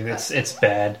achievement? Too. It's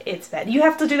bad. It's bad. You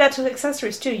have to do that to the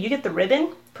accessories too. You get the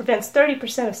ribbon, prevents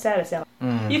 30% of status elements.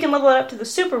 You can level it up to the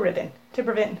super ribbon to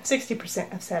prevent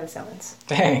 60% of status elements.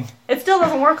 Dang. It still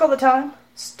doesn't work all the time.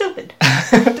 Stupid.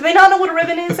 Do they not know what a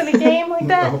ribbon is in a game like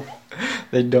that? No,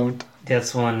 they don't.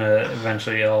 That's one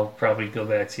eventually I'll probably go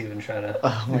back to and try to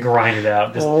grind it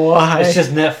out. Why? It's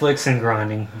just Netflix and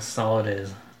grinding. That's all it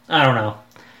is. I don't know.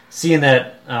 Seeing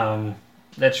that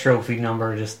trophy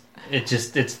number it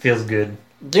feels good.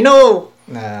 No,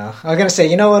 I was gonna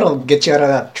say, what'll get you out of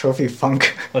that trophy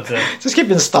funk? What's that? Just keep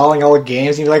installing all the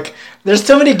games. You're like, there's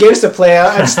too many games to play.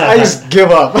 I just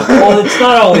give up. Well, it's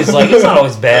not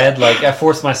always bad. Like, I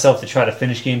force myself to try to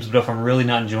finish games, but if I'm really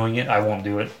not enjoying it, I won't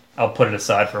do it. I'll put it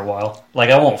aside for a while. Like,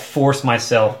 I won't force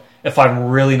myself. If I'm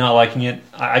really not liking it,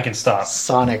 I can stop.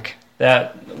 Sonic.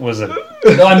 That was no,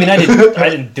 I mean, I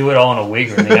didn't do it all in a week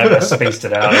or anything. I spaced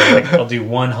it out. I'll do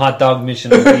one hot dog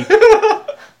mission a week.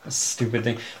 Stupid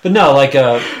thing. But no,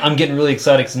 I'm getting really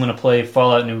excited because I'm going to play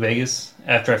Fallout New Vegas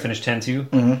after I finish 10-2.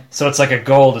 Mm-hmm. So it's like a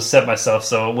goal to set myself.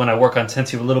 So when I work on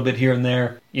 10-2 a little bit here and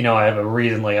there, I have a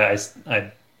reason. Like, I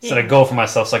set a goal for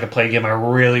myself so I can play a game I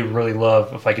really, really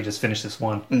love if I could just finish this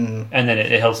one. Mm-hmm. And then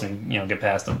it helps me, get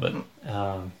past them. But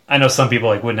I know some people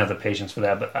wouldn't have the patience for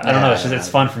that. But I don't know. It's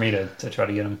fun for me to try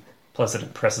to get them. Plus, it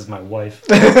impresses my wife.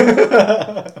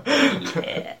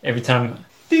 Every time...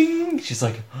 Ding! She's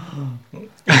like,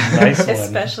 nice one.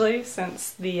 Especially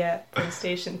since the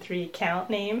PlayStation 3 account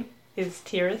name is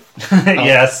Tirith.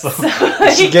 Yes. So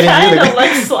it kind of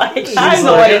looks like I'm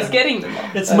the one who's getting them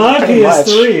all. It's my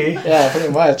PS3. Yeah, pretty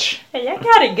much. Hey, I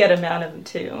got a good amount of them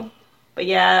too. But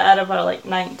yeah, out of our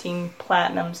 19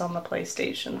 platinums on the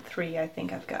PlayStation 3, I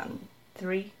think I've gotten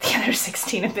 3. The other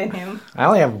 16 have been him. I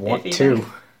only have 2.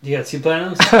 You got 2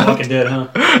 platinums? Walking Dead,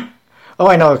 huh? Oh,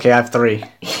 I know. Okay, I have 3.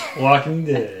 Walking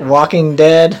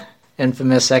Dead,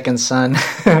 Infamous Second Son,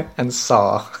 and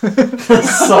Saw.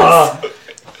 Saw.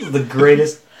 The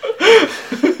greatest.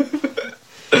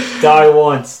 Die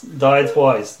once, die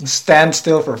twice. Stand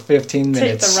still for 15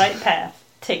 minutes. Take the right path.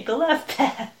 Take the left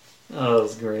path. Oh, that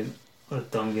was great. What a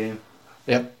dumb game.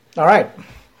 Yep. All right.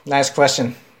 Nice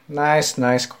question.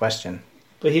 Nice question.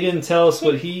 But he didn't tell us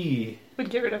what he... Would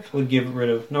get rid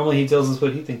of. Normally he tells us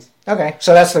what he thinks. Okay,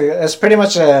 so that's pretty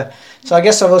much so I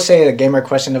guess I will say the gamer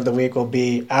question of the week will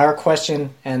be our question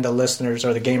and the listeners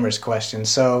or the gamers question.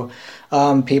 So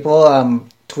people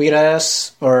tweet at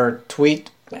us or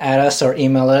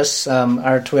email us.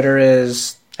 Our Twitter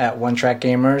is at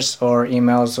OneTrackGamers or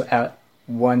emails at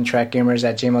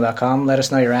OneTrackGamers@gmail.com. Let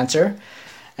us know your answer.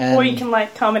 And or you can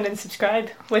like, comment, and subscribe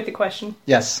with the question.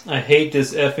 Yes. I hate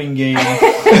this effing game.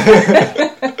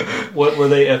 What were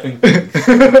they effing?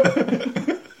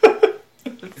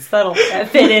 Subtle. That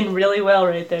fit in really well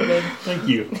right there, babe. Thank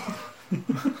you.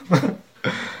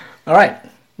 All right.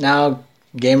 Now,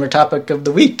 gamer topic of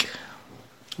the week.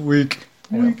 I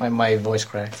don't find my voice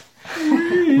cracked.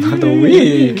 The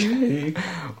week.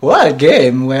 What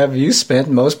game have you spent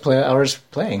most hours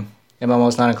playing?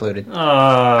 MMO's not included.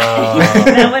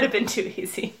 That would have been too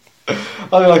easy.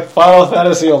 I'll be like Final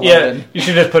Fantasy 11. Yeah, you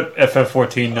should just put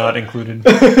FF14 not included.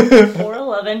 Or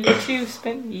 11. You two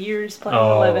spent years playing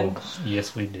 11.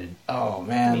 Yes, we did. Oh,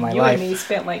 man, my life. You and me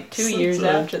spent like 2 years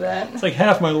after that. It's like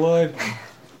half my life.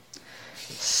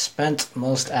 Spent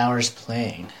most hours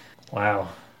playing. Wow.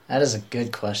 That is a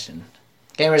good question.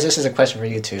 Gamers, this is a question for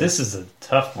you too. This is a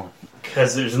tough one.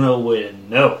 Because there's no way to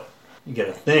know. You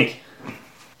gotta think.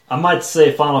 I might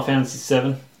say Final Fantasy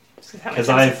VII. Because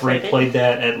I've replayed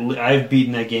that. I've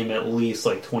beaten that game at least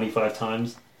like 25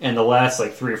 times. And the last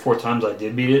like 3 or 4 times I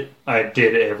did beat it, I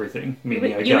did everything.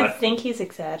 Meaning you would think he's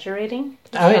exaggerating.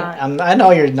 I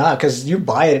know you're not, because you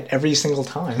buy it every single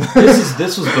time.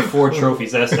 This was before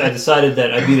trophies. I decided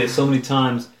that I beat it so many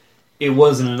times, it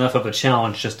wasn't enough of a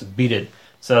challenge just to beat it.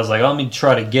 So I was like, let me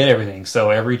try to get everything. So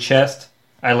every chest,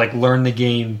 I like learned the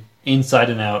game inside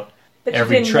and out. But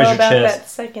every you didn't treasure know about chest. that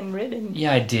second ribbon.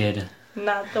 Yeah, I did.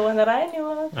 Not the one that I knew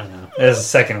of. I know. There's a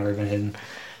second ribbon hidden.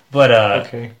 But,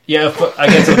 okay. Yeah, I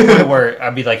get to the point where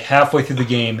I'd be like halfway through the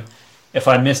game. If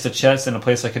I missed a chest in a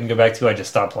place I couldn't go back to, I just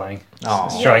stopped playing.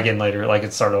 Just try again later, like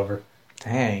it'd start over.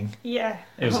 Dang. Yeah.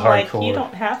 It was hardcore. Like, you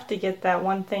don't have to get that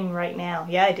one thing right now.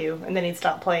 Yeah, I do. And then he'd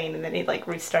stop playing, and then he'd like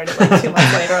restart it like 2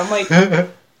 months later. I'm like,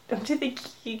 don't you think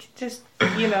you could just,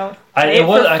 play it for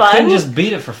fun? I couldn't just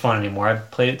beat it for fun anymore. I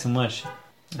played it too much.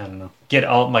 I don't know. Get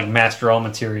master all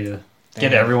materia.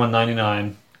 Get everyone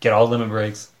 99. Get all limit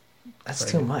breaks. That's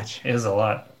too much. It is a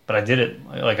lot. But I did it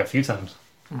like a few times.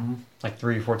 Mm-hmm. Like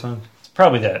 3 or 4 times. It's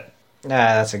probably that.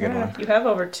 Yeah, that's a good one. You have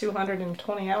over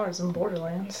 220 hours in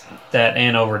Borderlands. That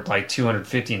and over like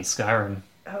 250 in Skyrim.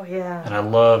 Oh, yeah. And I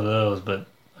love those, but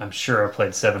I'm sure I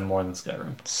played 7 more than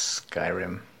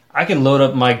Skyrim. I can load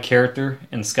up my character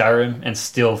in Skyrim and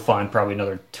still find probably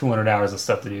another 200 hours of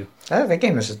stuff to do. That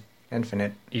game is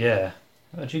infinite. Yeah.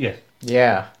 How about you guys?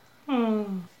 Yeah.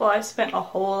 Well, I spent a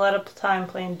whole lot of time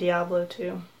playing Diablo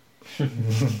 2.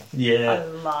 Yeah. A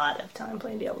lot of time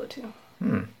playing Diablo 2.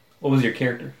 What was your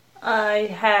character? I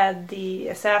had the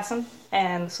assassin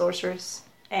and the sorceress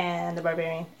and the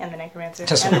barbarian and the necromancer.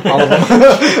 Just all of them.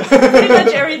 Pretty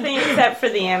much everything except for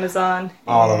the Amazon.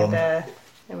 All of them.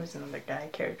 There was another guy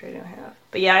character I didn't have.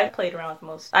 But yeah, I played around with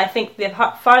most. I think the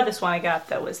farthest one I got,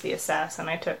 that was the assassin.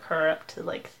 I took her up to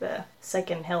like the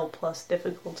second hell plus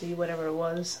difficulty, whatever it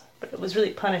was. But it was really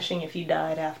punishing if you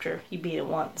died after you beat it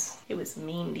once. It was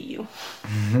mean to you.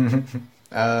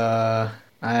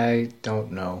 I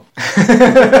don't know.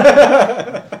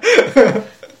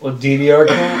 Well, DDR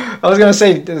count? I was going to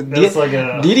say,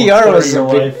 DDR was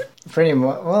pretty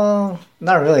much, well,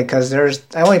 not really, because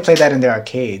I only played that in the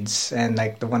arcades and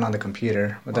like the one on the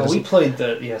computer. But we played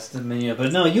the menu,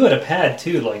 but no, you had a pad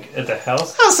too, like at the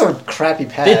house. That was some crappy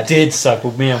pad. It did suck,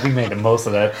 but man, we made the most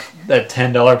of that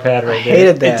 $10 pad right there. I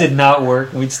hated that. It did not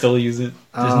work. We'd still use it.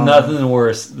 There's nothing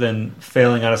worse than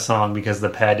failing on a song because the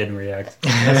pad didn't react.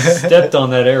 I stepped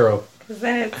on that arrow. Because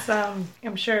then it's,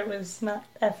 I'm sure it was not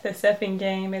F this effing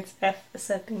game, it's F this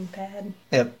effing pad.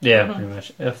 Yep. Yeah, pretty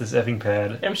much. F this effing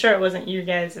pad. I'm sure it wasn't you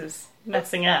guys'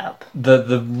 messing up.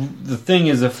 The thing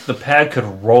is, if the pad could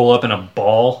roll up in a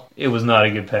ball, it was not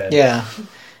a good pad. Yeah. And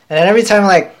then every time,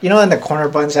 like, in the corner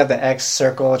buttons have the X,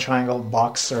 circle, triangle,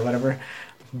 box, or whatever.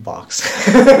 Box.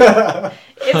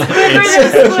 It's quicker than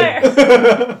a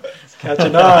square.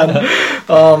 Catching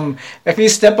on. If you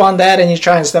step on that and you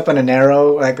try and step on an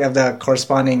arrow, like of the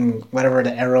corresponding whatever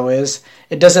the arrow is,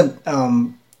 it doesn't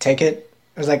take it.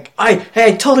 It was like, I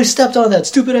totally stepped on that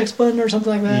stupid X button or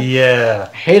something like that. Yeah.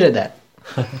 Hated that.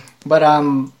 But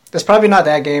it's probably not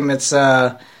that game. It's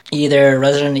either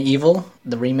Resident Evil,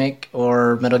 the remake,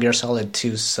 or Metal Gear Solid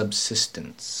 2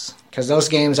 Subsistence. Because those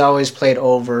games I always played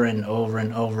over and over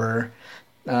and over.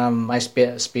 I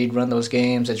speed run those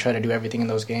games. I try to do everything in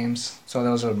those games. So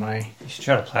those are my... You should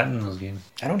try to platinum those games.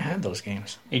 I don't have those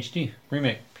games. HD,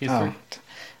 remake, PS3.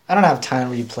 I don't have time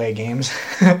to replay games.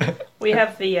 We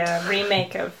have the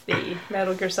remake of the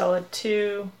Metal Gear Solid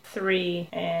 2, 3,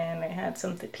 and it had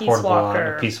something Peace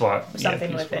Walker,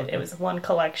 something with it. It was one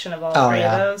collection of all three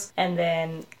of those, and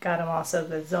then got him also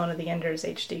the Zone of the Enders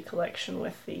HD collection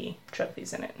with the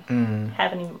trophies in it.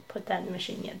 Haven't even put that in the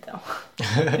machine yet, though.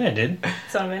 Yeah, I did.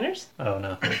 Zone of Enders? Oh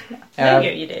no. No,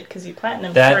 you did because you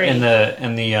platinum that 3.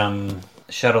 and the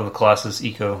Shadow of the Colossus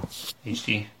Eco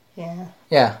HD. Yeah.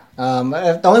 Yeah.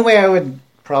 The only way I would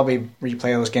probably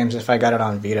replay those games if I got it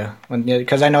on Vita,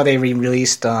 because I know they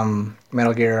re-released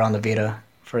Metal Gear on the Vita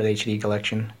for the HD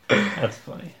collection. That's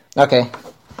funny. Okay,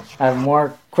 I have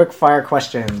more quick fire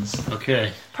questions.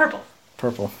 Okay. Purple.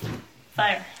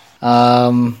 Fire.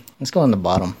 Let's go on the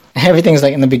bottom. Everything's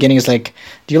like in the beginning is like,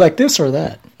 do you like this or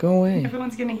that? Go away.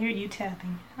 Everyone's gonna hear you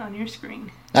tapping on your screen.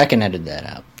 I can edit that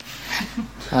out.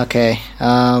 Okay.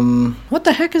 What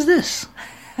the heck is this?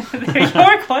 They're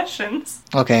your questions.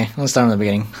 Okay, let's start from the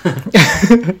beginning.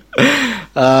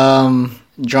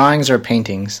 Drawings or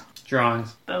paintings?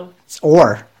 Drawings. Both.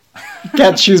 Or. You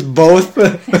can't choose both.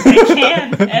 I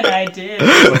can, and I did.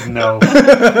 Like, no.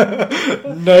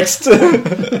 Next.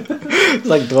 It's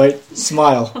like Dwight,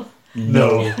 smile.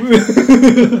 No.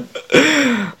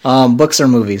 Books or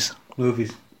movies?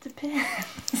 Movies.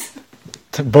 Depends.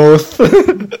 Both.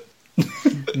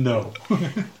 No.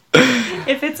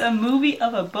 If it's a movie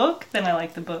of a book, then I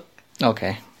like the book.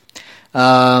 Okay.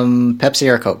 Pepsi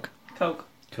or Coke? Coke.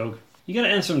 You gotta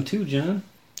answer them too, John.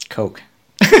 Coke.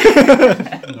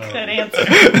 Good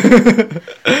answer.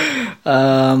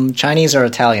 Chinese or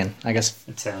Italian? I guess.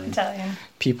 Italian.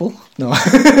 People? No.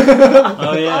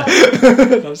 Oh, yeah.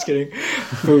 No, I'm just kidding.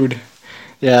 Food.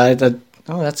 Yeah.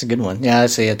 That's a good one. Yeah,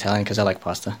 I'd say Italian because I like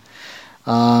pasta.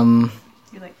 You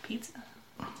like pizza?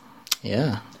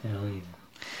 Yeah. Hell yeah.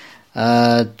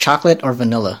 Chocolate or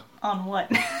vanilla? On what?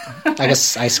 I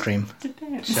guess ice cream.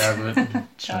 Depends.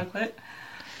 Chocolate.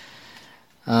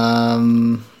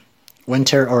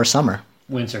 Winter or summer?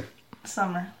 Winter.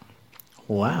 Summer.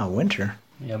 Wow, winter.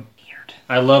 Yep. Weird.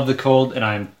 I love the cold, and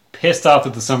I'm pissed off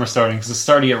that the summer's starting because it's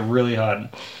starting to get really hot. And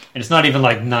it's not even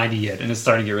like 90 yet, and it's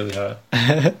starting to get really hot.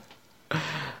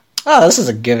 Oh, this is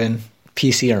a given.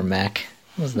 PC or Mac?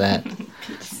 What's that?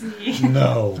 PC.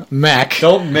 No. Mac.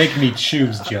 Don't make me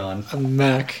choose, John. A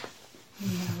Mac.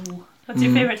 No. What's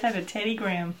your favorite type of Teddy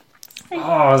Graham?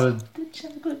 Oh, the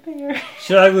chocolate bear.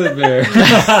 Chocolate bear.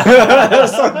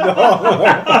 That's so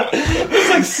dumb. It's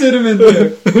like cinnamon bear.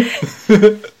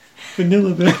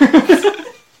 Vanilla bear.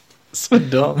 So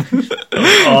dumb.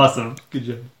 Awesome. Good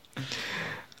job.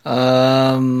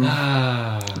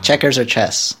 Checkers or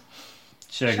chess?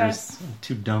 Checkers. Chess. I'm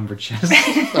too dumb for chess.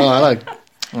 Oh,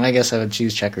 I guess I would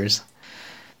choose checkers.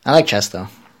 I like chess though.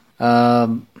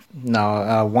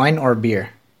 No, wine or beer?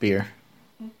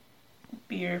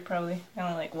 Beer, probably. I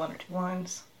only like 1 or 2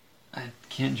 wines. I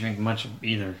can't drink much of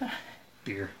either.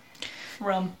 Beer.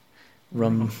 Rum.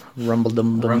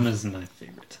 Rumble-dum-dum. Rum is my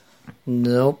favorite.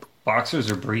 Nope. Boxers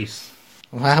or briefs?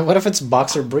 What if it's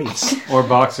boxer briefs? Or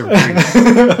boxer briefs.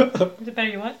 Is it better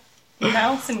you what?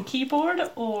 Mouse and keyboard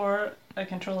or a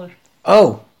controller?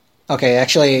 Oh. Okay,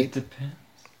 actually... It depends.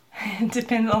 It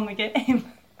depends on the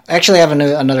game. Actually, I have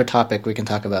another topic we can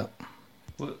talk about.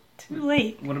 Too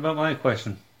late. What about my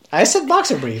question? I said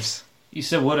boxer briefs. You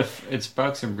said what if it's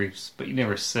boxer briefs, but you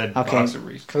never said boxer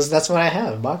briefs. Because that's what I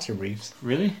have, boxer briefs.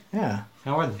 Really? Yeah.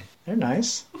 How are they? They're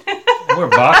nice. I wear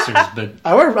boxers, but...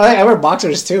 I wear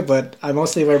boxers too, but I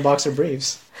mostly wear boxer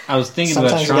briefs. I was thinking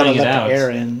about trying it out.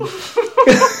 Sometimes you gotta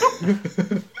let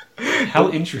the air in. How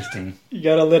interesting. You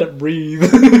gotta let it breathe.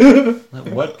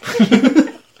 What?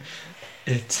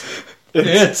 It's...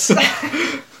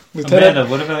 Amanda,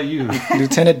 what about you?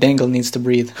 Lieutenant Dangle needs to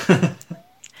breathe.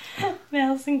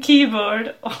 Mouse and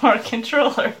keyboard or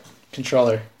controller?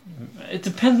 Controller. It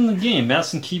depends on the game.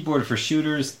 Mouse and keyboard for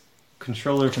shooters,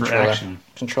 controller for action.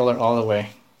 Controller all the way.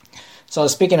 So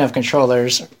speaking of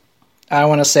controllers, I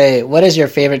want to say, what is your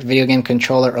favorite video game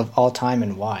controller of all time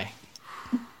and why?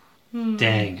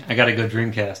 Dang, I gotta go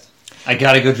Dreamcast.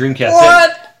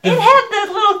 What? It had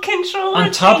the little controller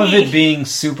on top thingy. of it being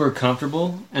super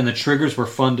comfortable and the triggers were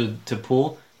fun to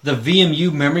pull, the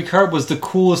VMU memory card was the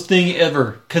coolest thing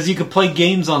ever because you could play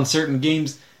games on certain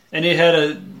games, and it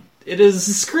is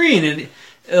a screen, and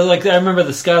like I remember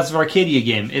the Skies of Arcadia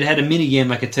game. It had a mini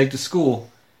game I could take to school,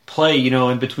 play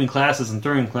in between classes and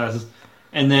during classes,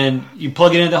 and then you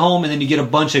plug it into home, and then you get a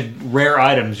bunch of rare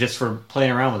items just for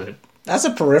playing around with it. That's a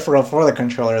peripheral for the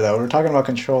controller, though. We're talking about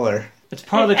controller. It's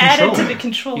part of the controller. controller. Added to the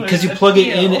controller. Because you plug it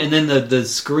in, and then the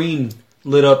screen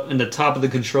lit up in the top of the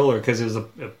controller because it was a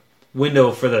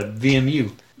window for the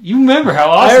VMU. You remember how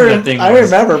awesome that thing was. I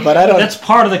remember, but I don't... That's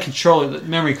part of the controller, the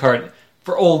memory card.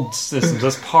 For old systems,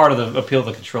 that's part of the appeal of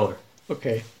the controller.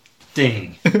 Okay.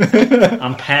 Dang.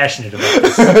 I'm passionate about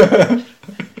this.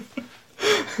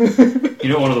 You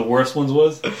know what one of the worst ones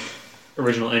was?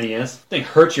 Original NES. Thing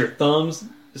hurts your thumbs.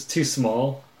 It's too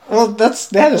small. Well,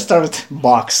 they had to start with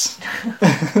box.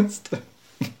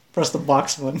 Press the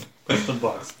box one. Press the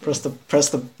box. Press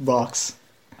the box.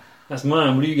 That's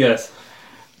mine. What do you guys?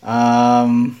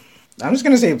 I'm just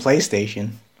gonna say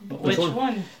PlayStation. Which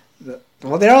one?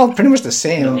 Well, they're all pretty much the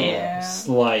same. Yeah.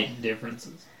 Slight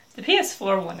differences. The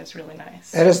PS4 one is really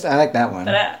nice. It is. I like that one.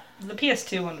 But the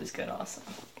PS2 one was good also.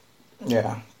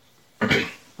 Yeah. I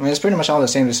mean, it's pretty much all the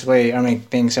same display. I mean,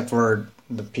 thing except for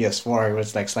the PS4,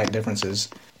 with like slight differences.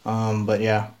 But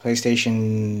yeah,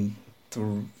 PlayStation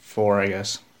 4, I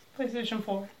guess. PlayStation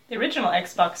 4. The original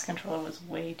Xbox controller was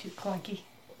way too clunky.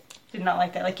 Did not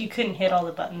like that. Like, you couldn't hit all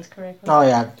the buttons correctly. Oh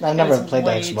yeah, I've never played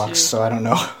the Xbox, so I don't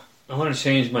know. I want to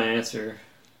change my answer.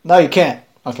 No, you can't.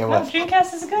 Okay, what? No,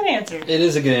 Dreamcast is a good answer. It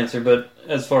is a good answer, but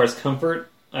as far as comfort,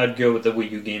 I'd go with the Wii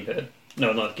U gamepad.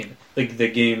 No, not the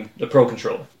gamepad. The Pro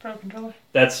Controller. Pro Controller?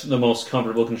 That's the most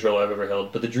comfortable controller I've ever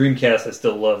held. But the Dreamcast I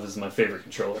still love is my favorite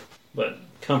controller. But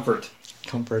comfort.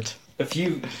 Comfort. Have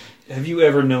you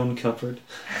ever known comfort?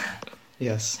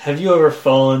 Yes. Have you ever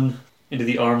fallen into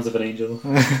the arms of an angel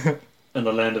in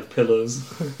the land of pillows?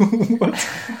 What?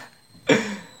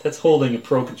 That's holding a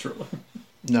Pro Controller.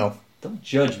 No. Don't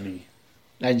judge me.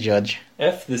 I judge.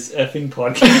 F this effing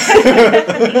podcast. F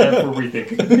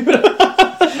everything.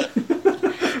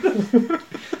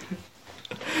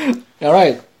 All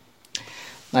right.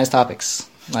 Nice topics.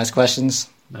 Nice questions.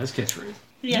 Nice catchphrase.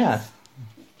 Yes. Yeah.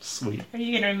 Sweet. Are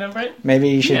you going to remember it? Maybe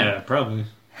you should. Yeah, probably.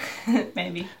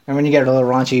 Maybe. And when you get a little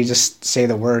raunchy, you just say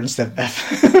the word instead of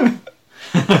F.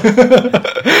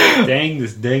 Dang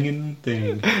this dangin'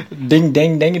 thing. Ding,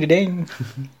 dang, dangity, ding.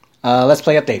 Let's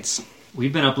play updates.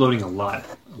 We've been uploading a lot.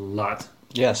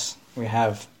 Yes, we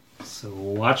have. So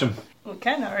watch them. We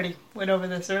kind of already went over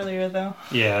this earlier, though.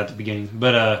 Yeah, at the beginning.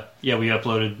 But yeah, we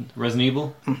uploaded Resident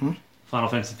Evil, Final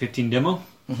Fantasy 15 demo,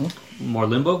 more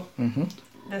Limbo.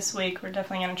 This week, we're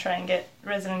definitely going to try and get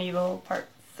Resident Evil Part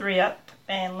 3 up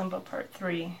and Limbo Part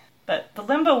 3. But the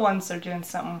Limbo ones are doing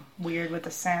something weird with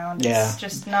the sound. Yeah. It's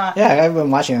just not... Yeah, I've been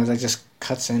watching it. It just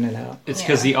cuts in and out. It's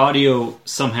because the audio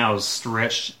somehow is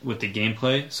stretched with the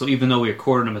gameplay. So even though we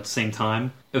recorded them at the same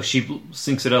time, if she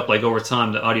syncs it up, like over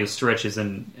time, the audio stretches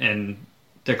and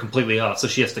they're completely off. So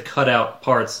she has to cut out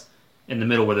parts in the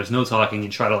middle where there's no talking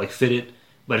and try to like fit it.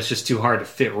 But it's just too hard to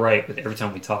fit right with every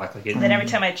time we talk. Like and then every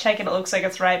time I check it, it looks like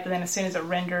it's right. But then as soon as it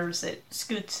renders, it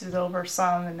scoots it over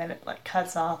some, and then it like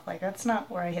cuts off. Like that's not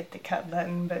where I hit the cut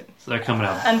button. But so they're coming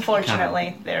out.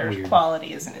 Unfortunately, their weird.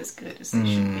 Quality isn't as good as they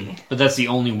should be. But that's the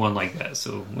only one like that.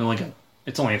 So we only got.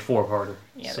 It's only a 4-parter.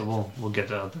 Yeah, so we'll get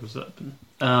those up.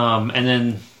 And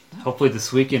then hopefully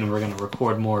this weekend we're gonna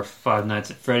record more Five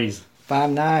Nights at Freddy's. 5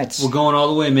 nights. We're going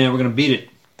all the way, man. We're gonna beat it.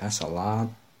 That's a lot.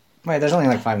 Wait, there's only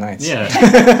like 5 nights. Yeah.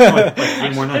 like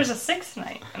 3 more nights. There's a 6th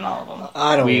night in all of them.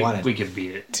 I don't want it. We can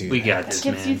beat it. We got this,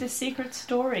 man. It gives you the secret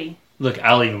story. Look,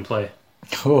 I'll even play.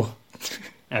 Cool.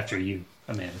 After you,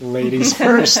 Amanda. Ladies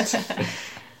first.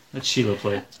 Let Sheila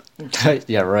play.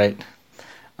 Yeah, right.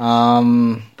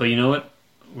 But you know what?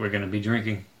 We're going to be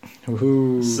drinking.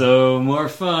 Ooh. So, more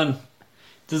fun.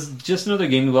 Does Just Another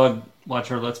Gaming Blog watch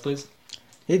our Let's Plays?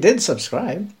 He did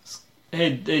subscribe.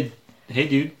 Hey, dude.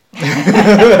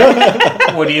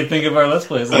 What do you think of our Let's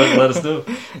Plays? Let us know.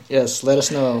 Yes, let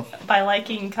us know. By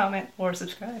liking, comment, or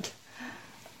subscribe.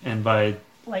 And by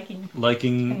liking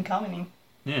and commenting.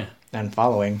 Yeah. And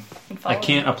following. I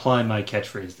can't apply my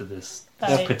catchphrase to this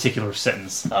particular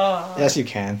sentence. Oh. Yes, you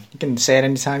can. You can say it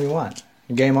anytime you want.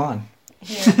 Game on.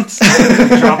 Yeah.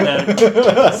 Drop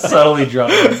that. Subtly drop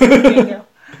that. There you go.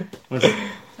 What's it?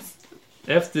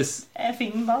 F this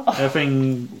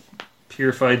effing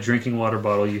purified drinking water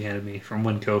bottle you handed me from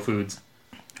Winco Foods.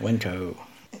 Winco.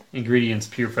 Ingredients,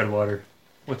 purified water.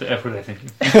 What the F were they thinking?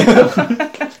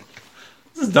 This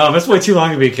is dumb. It's way too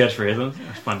long to be a catchphrase.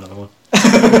 Let's find another one.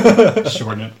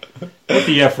 Shorten it. What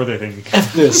the F were they thinking?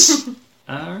 F this.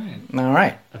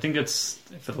 Alright. I think that's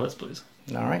it for the Let's Plays.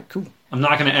 Alright, cool. I'm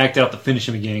not going to act out the finish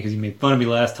him again because you made fun of me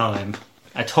last time.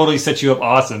 I totally set you up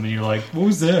awesome and you're like, what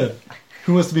was that?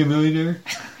 Who Wants to Be a Millionaire?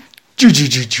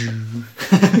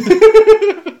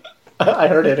 I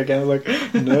heard it again. I was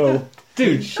like, no.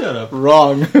 Dude, shut up.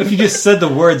 Wrong. If you just said the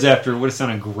words after, it would have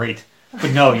sounded great.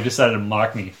 But no, you decided to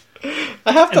mock me.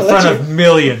 I have to in front of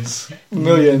millions.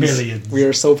 Millions. We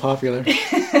are so popular.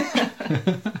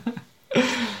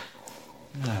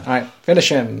 Alright, finish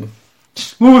him.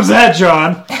 What was that,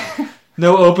 John?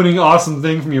 No opening awesome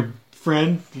thing from your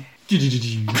friend?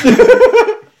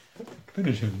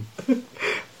 Finish him.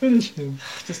 Finish him.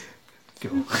 Just go.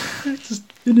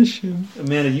 Just finish him.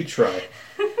 Amanda, you try.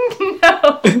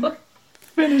 No.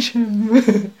 Finish him.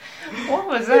 What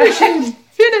was that?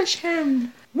 Finish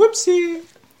him. Whoopsie.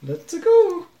 Let's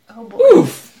go. Oh boy.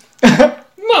 Oof.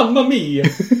 Mamma mia.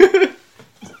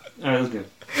 Alright, let's go.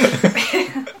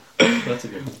 Let's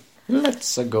go.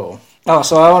 Let's go. Oh,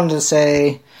 so I wanted to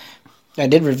say, I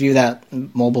did review that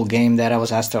mobile game that I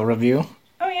was asked to review.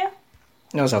 Oh yeah.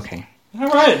 It was okay.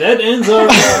 Alright, that ends our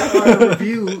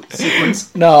review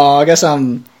sequence. No, I guess if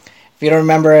you don't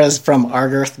remember, it's from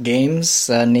Argirth Games,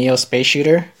 Neo Space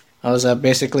Shooter. It was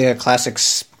basically a classic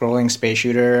scrolling space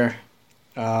shooter.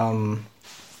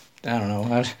 I don't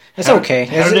know. It's okay.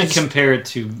 How did it compare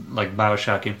to like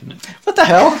BioShock Infinite? What the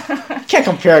hell? You can't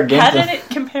compare a game. How did it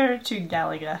compare to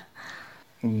Galaga?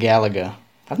 Galaga.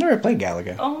 I've never played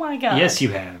Galaga. Oh my god. Yes, you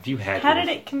have. You had. How did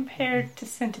it compare to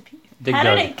Centipede? Dig How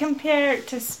Dug. did it compare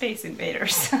to Space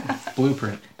Invaders?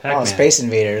 Blueprint. Pac-Man. Oh, Space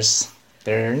Invaders.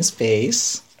 They're in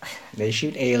space. They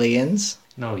shoot aliens.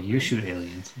 No, you shoot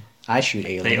aliens. I shoot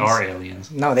aliens. They are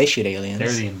aliens. No, they shoot aliens.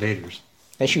 They're the invaders.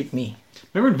 They shoot me.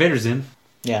 Remember Invaders In?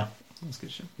 Yeah. That was a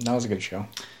good show. That was a good show.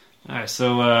 Alright,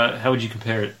 so how would you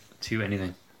compare it to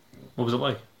anything? What was it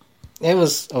like? It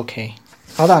was okay.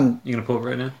 Hold on. You gonna pull it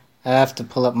right now? I have to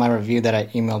pull up my review that I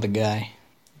emailed the guy.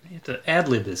 You have to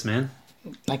ad-lib this, man.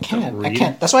 I can't. Don't I read.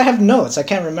 can't. That's why I have notes. I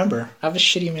can't remember. I have a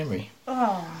shitty memory.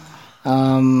 Oh.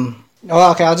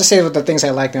 Well, okay, I'll just say the things I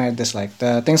liked and I disliked.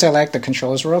 The things I liked, the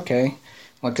controls were okay.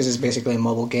 Well, because it's basically a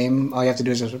mobile game. All you have to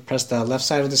do is just press the left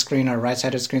side of the screen or right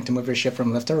side of the screen to move your ship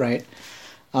from left to right.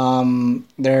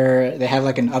 They have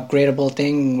like an upgradable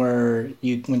thing where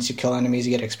once you kill enemies,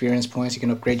 you get experience points. You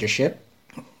can upgrade your ship.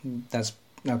 That's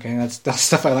okay. That's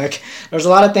stuff I like. There's a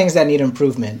lot of things that need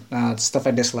improvement. Stuff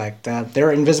I disliked. There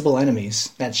are invisible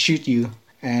enemies that shoot you,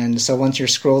 and so once you're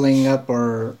scrolling up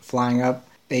or flying up,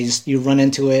 you run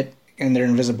into it and they're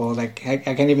invisible. Like I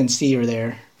can't even see you're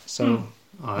there. So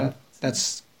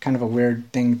that's kind of a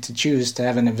weird thing to choose, to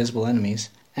have an invisible enemies.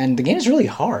 And the game is really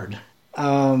hard.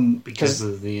 Because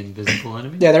of the invisible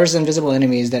enemy? Yeah, there was invisible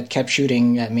enemies that kept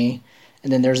shooting at me.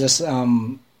 And then there's this, I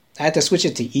had to switch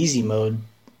it to easy mode.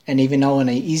 And even though in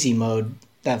a easy mode,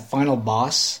 that final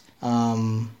boss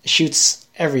shoots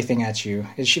everything at you.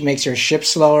 It makes your ship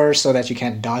slower so that you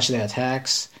can't dodge the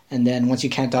attacks. And then once you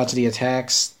can't dodge the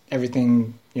attacks,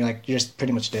 everything, you're just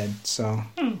pretty much dead. So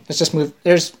let's just move.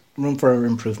 There's room for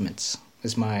improvements,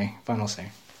 is my final say.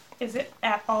 Is it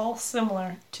at all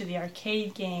similar to the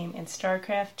arcade game in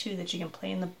StarCraft 2 that you can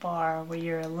play in the bar where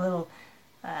you're a little,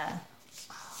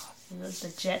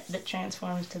 the jet that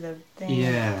transforms to the thing?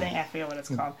 Yeah. I forget what it's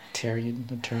called.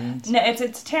 Terrans? No, it's a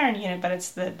Terran unit, but it's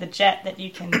the jet that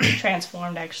you can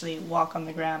transform to actually walk on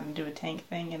the ground and do a tank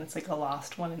thing, and it's like a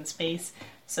lost one in space.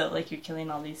 So, like, you're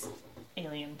killing all these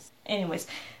aliens. Anyways,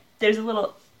 there's a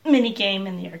little mini game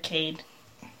in the arcade.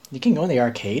 You can go in the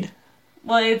arcade?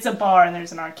 Well, it's a bar and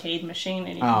there's an arcade machine,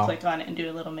 and you can click on it and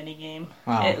do a little mini game.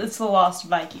 Wow. It's the Lost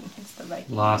Viking. It's the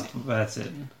Viking. Lost, that's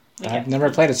it. I've never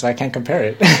played it, so I can't compare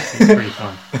it. It's pretty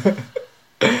fun.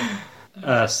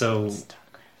 So,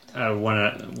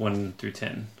 1 through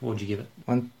 10, what would you give it?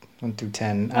 1 through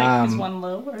 10. Is 1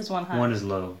 low or is 1 high? 1 is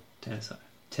low, 10 is high.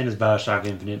 10 is BioShock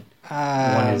Infinite.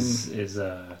 1 is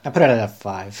I put it at a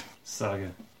 5.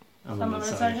 Saga.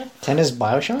 Unlimited Saga? 10 is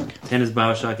BioShock? 10 is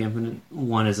BioShock Infinite.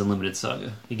 1 is Unlimited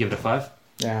Saga. You give it a 5?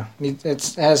 Yeah.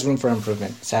 It has room for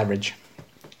improvement. It's average.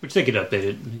 Which they could update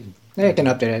it. Yeah, you can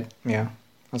update it. Yeah.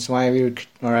 That's why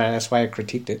that's why I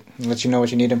critiqued it. Let you know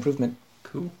what you need improvement.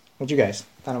 Cool. What you guys?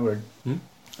 Final word.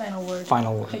 Final word.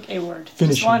 Final word. Pick a word.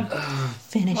 Finish Just one.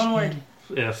 Finish. One word.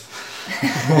 If.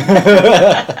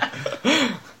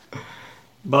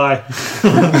 Bye.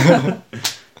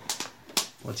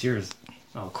 What's yours?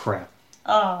 Oh, crap.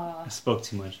 I spoke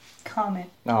too much. Comment.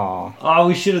 Aw. Oh,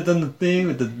 we should have done the thing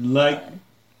with the like.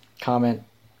 Comment.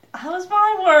 How was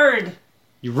my word?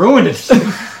 You ruined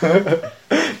it.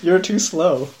 You're too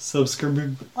slow.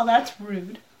 Subscribe. Well, that's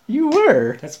rude. You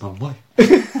were. That's my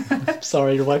wife.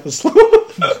 Sorry, your wife was slow.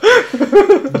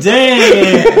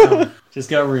 Damn. Just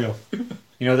got real.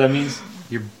 You know what that means?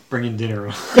 You're bringing dinner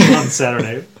on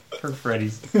Saturday for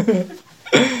Freddy's.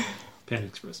 Panda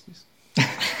Express, please.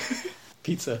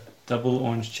 Pizza. Double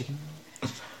orange chicken.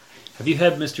 Have you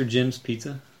had Mr. Jim's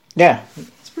pizza? Yeah.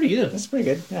 It's pretty good. It's pretty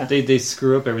good, yeah. They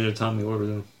screw up every other time we order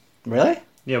them. Really?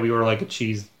 Yeah, we order like a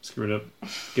cheese, screw it up,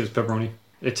 give us pepperoni.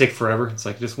 It take forever. It's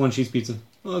like just one cheese pizza.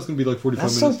 Oh, it's going to be like 45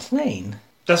 That's minutes. so plain.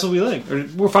 That's what we like.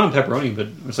 We're fine with pepperoni, but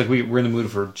it's like we're in the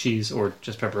mood for cheese or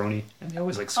just pepperoni. And they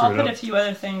always like screw I'll it put up. a few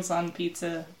other things on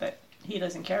pizza, but he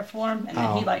doesn't care for them. And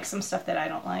then he likes some stuff that I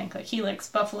don't like. Like, he likes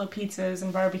buffalo pizzas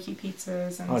and barbecue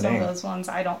pizzas, and some of those ones,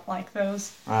 I don't like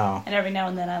those. Oh. And every now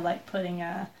and then I like putting,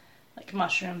 like,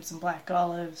 mushrooms and black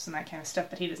olives and that kind of stuff,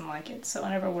 but he doesn't like it. So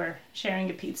whenever we're sharing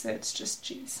a pizza, it's just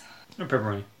cheese. Or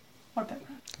pepperoni. Or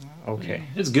pepperoni. Okay.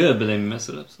 It's good, but they mess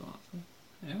it up so often.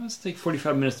 Yeah, it must take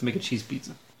 45 minutes to make a cheese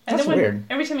pizza. And That's weird.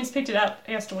 Every time he's picked it up,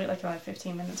 he has to wait like about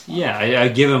 15 minutes. Yeah, I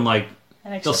give him like,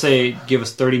 they'll say, give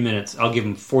us 30 minutes. I'll give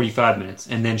him 45 minutes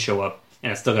and then show up.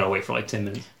 And I still gotta wait for like 10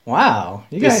 minutes. Wow.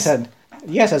 You guys had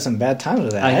some bad times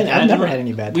with that. I've never had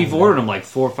any bad times. We've ordered them like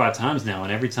 4 or 5 times now,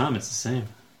 and every time it's the same.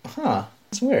 Huh.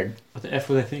 That's weird. What the F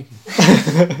were they thinking?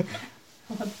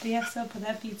 What the F's up with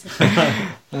that pizza?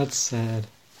 That's sad.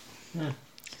 Yeah,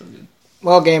 still good.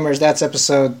 Well, gamers, that's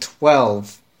episode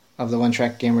 12 of the One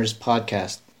Track Gamers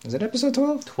podcast. Is it episode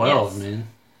 12? 12, man.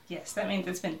 Yes, that means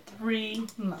it's been 3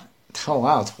 months. Oh,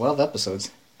 wow. 12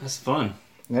 episodes. That's fun.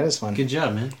 That is fun. Good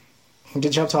job, man.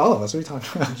 Good job to all of us. What are you talking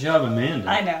about? Good job, Amanda.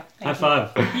 I know. High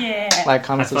five. Yeah. Like,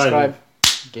 comment, subscribe.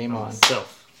 Game on.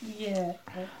 Self. Yeah.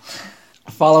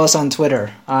 Follow us on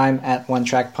Twitter. I'm at One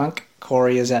Track Punk.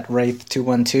 Corey is at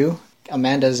Wraith212.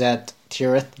 Amanda's at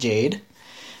Tirith Jade.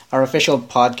 Our official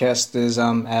podcast is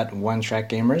at One Track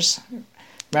Gamers.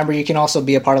 Remember, you can also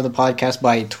be a part of the podcast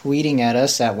by tweeting at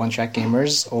us at One Track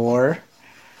Gamers, or...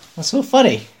 That's so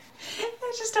funny.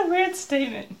 That's just a weird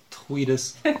statement. Tweet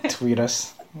us. Tweet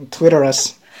us. Twitter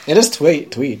us. It is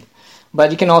tweet.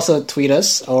 But you can also tweet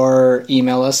us or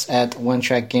email us at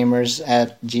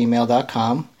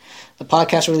onetrackgamers@gmail.com. The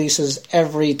podcast releases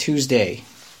every Tuesday.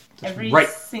 Every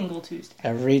single Tuesday.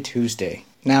 Every Tuesday.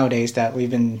 Nowadays that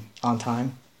we've been on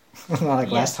time. Not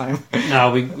like last time.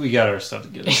 No, we got our stuff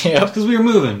together. Yeah. Because we were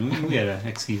moving. We had an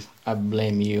excuse. I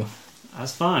blame you.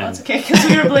 That's fine. That's okay, because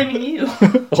we were blaming you.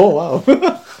 Oh, wow.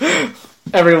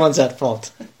 Everyone's at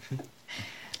fault.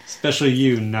 Especially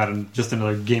you, not just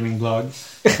another gaming blog.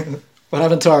 What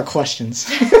happened to our questions?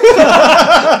 Can't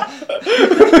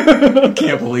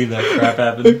believe that crap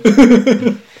happened.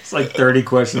 It's like 30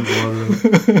 questions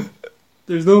loaded.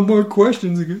 There's no more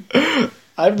questions again.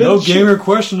 No gamer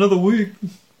question of the week.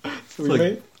 It's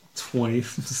like 20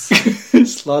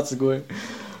 slots going.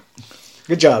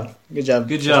 Good job,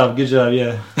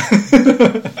 yeah.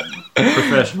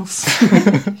 Professionals.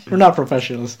 We're not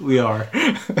professionals. We are.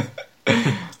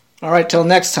 Alright, till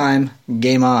next time,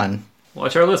 game on.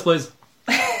 Watch our list, please.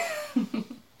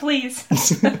 Please.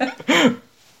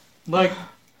 Like.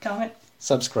 Comment.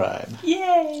 Subscribe.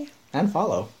 Yay. And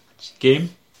follow.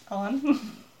 Game. On.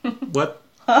 What?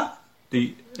 Huh?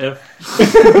 The F.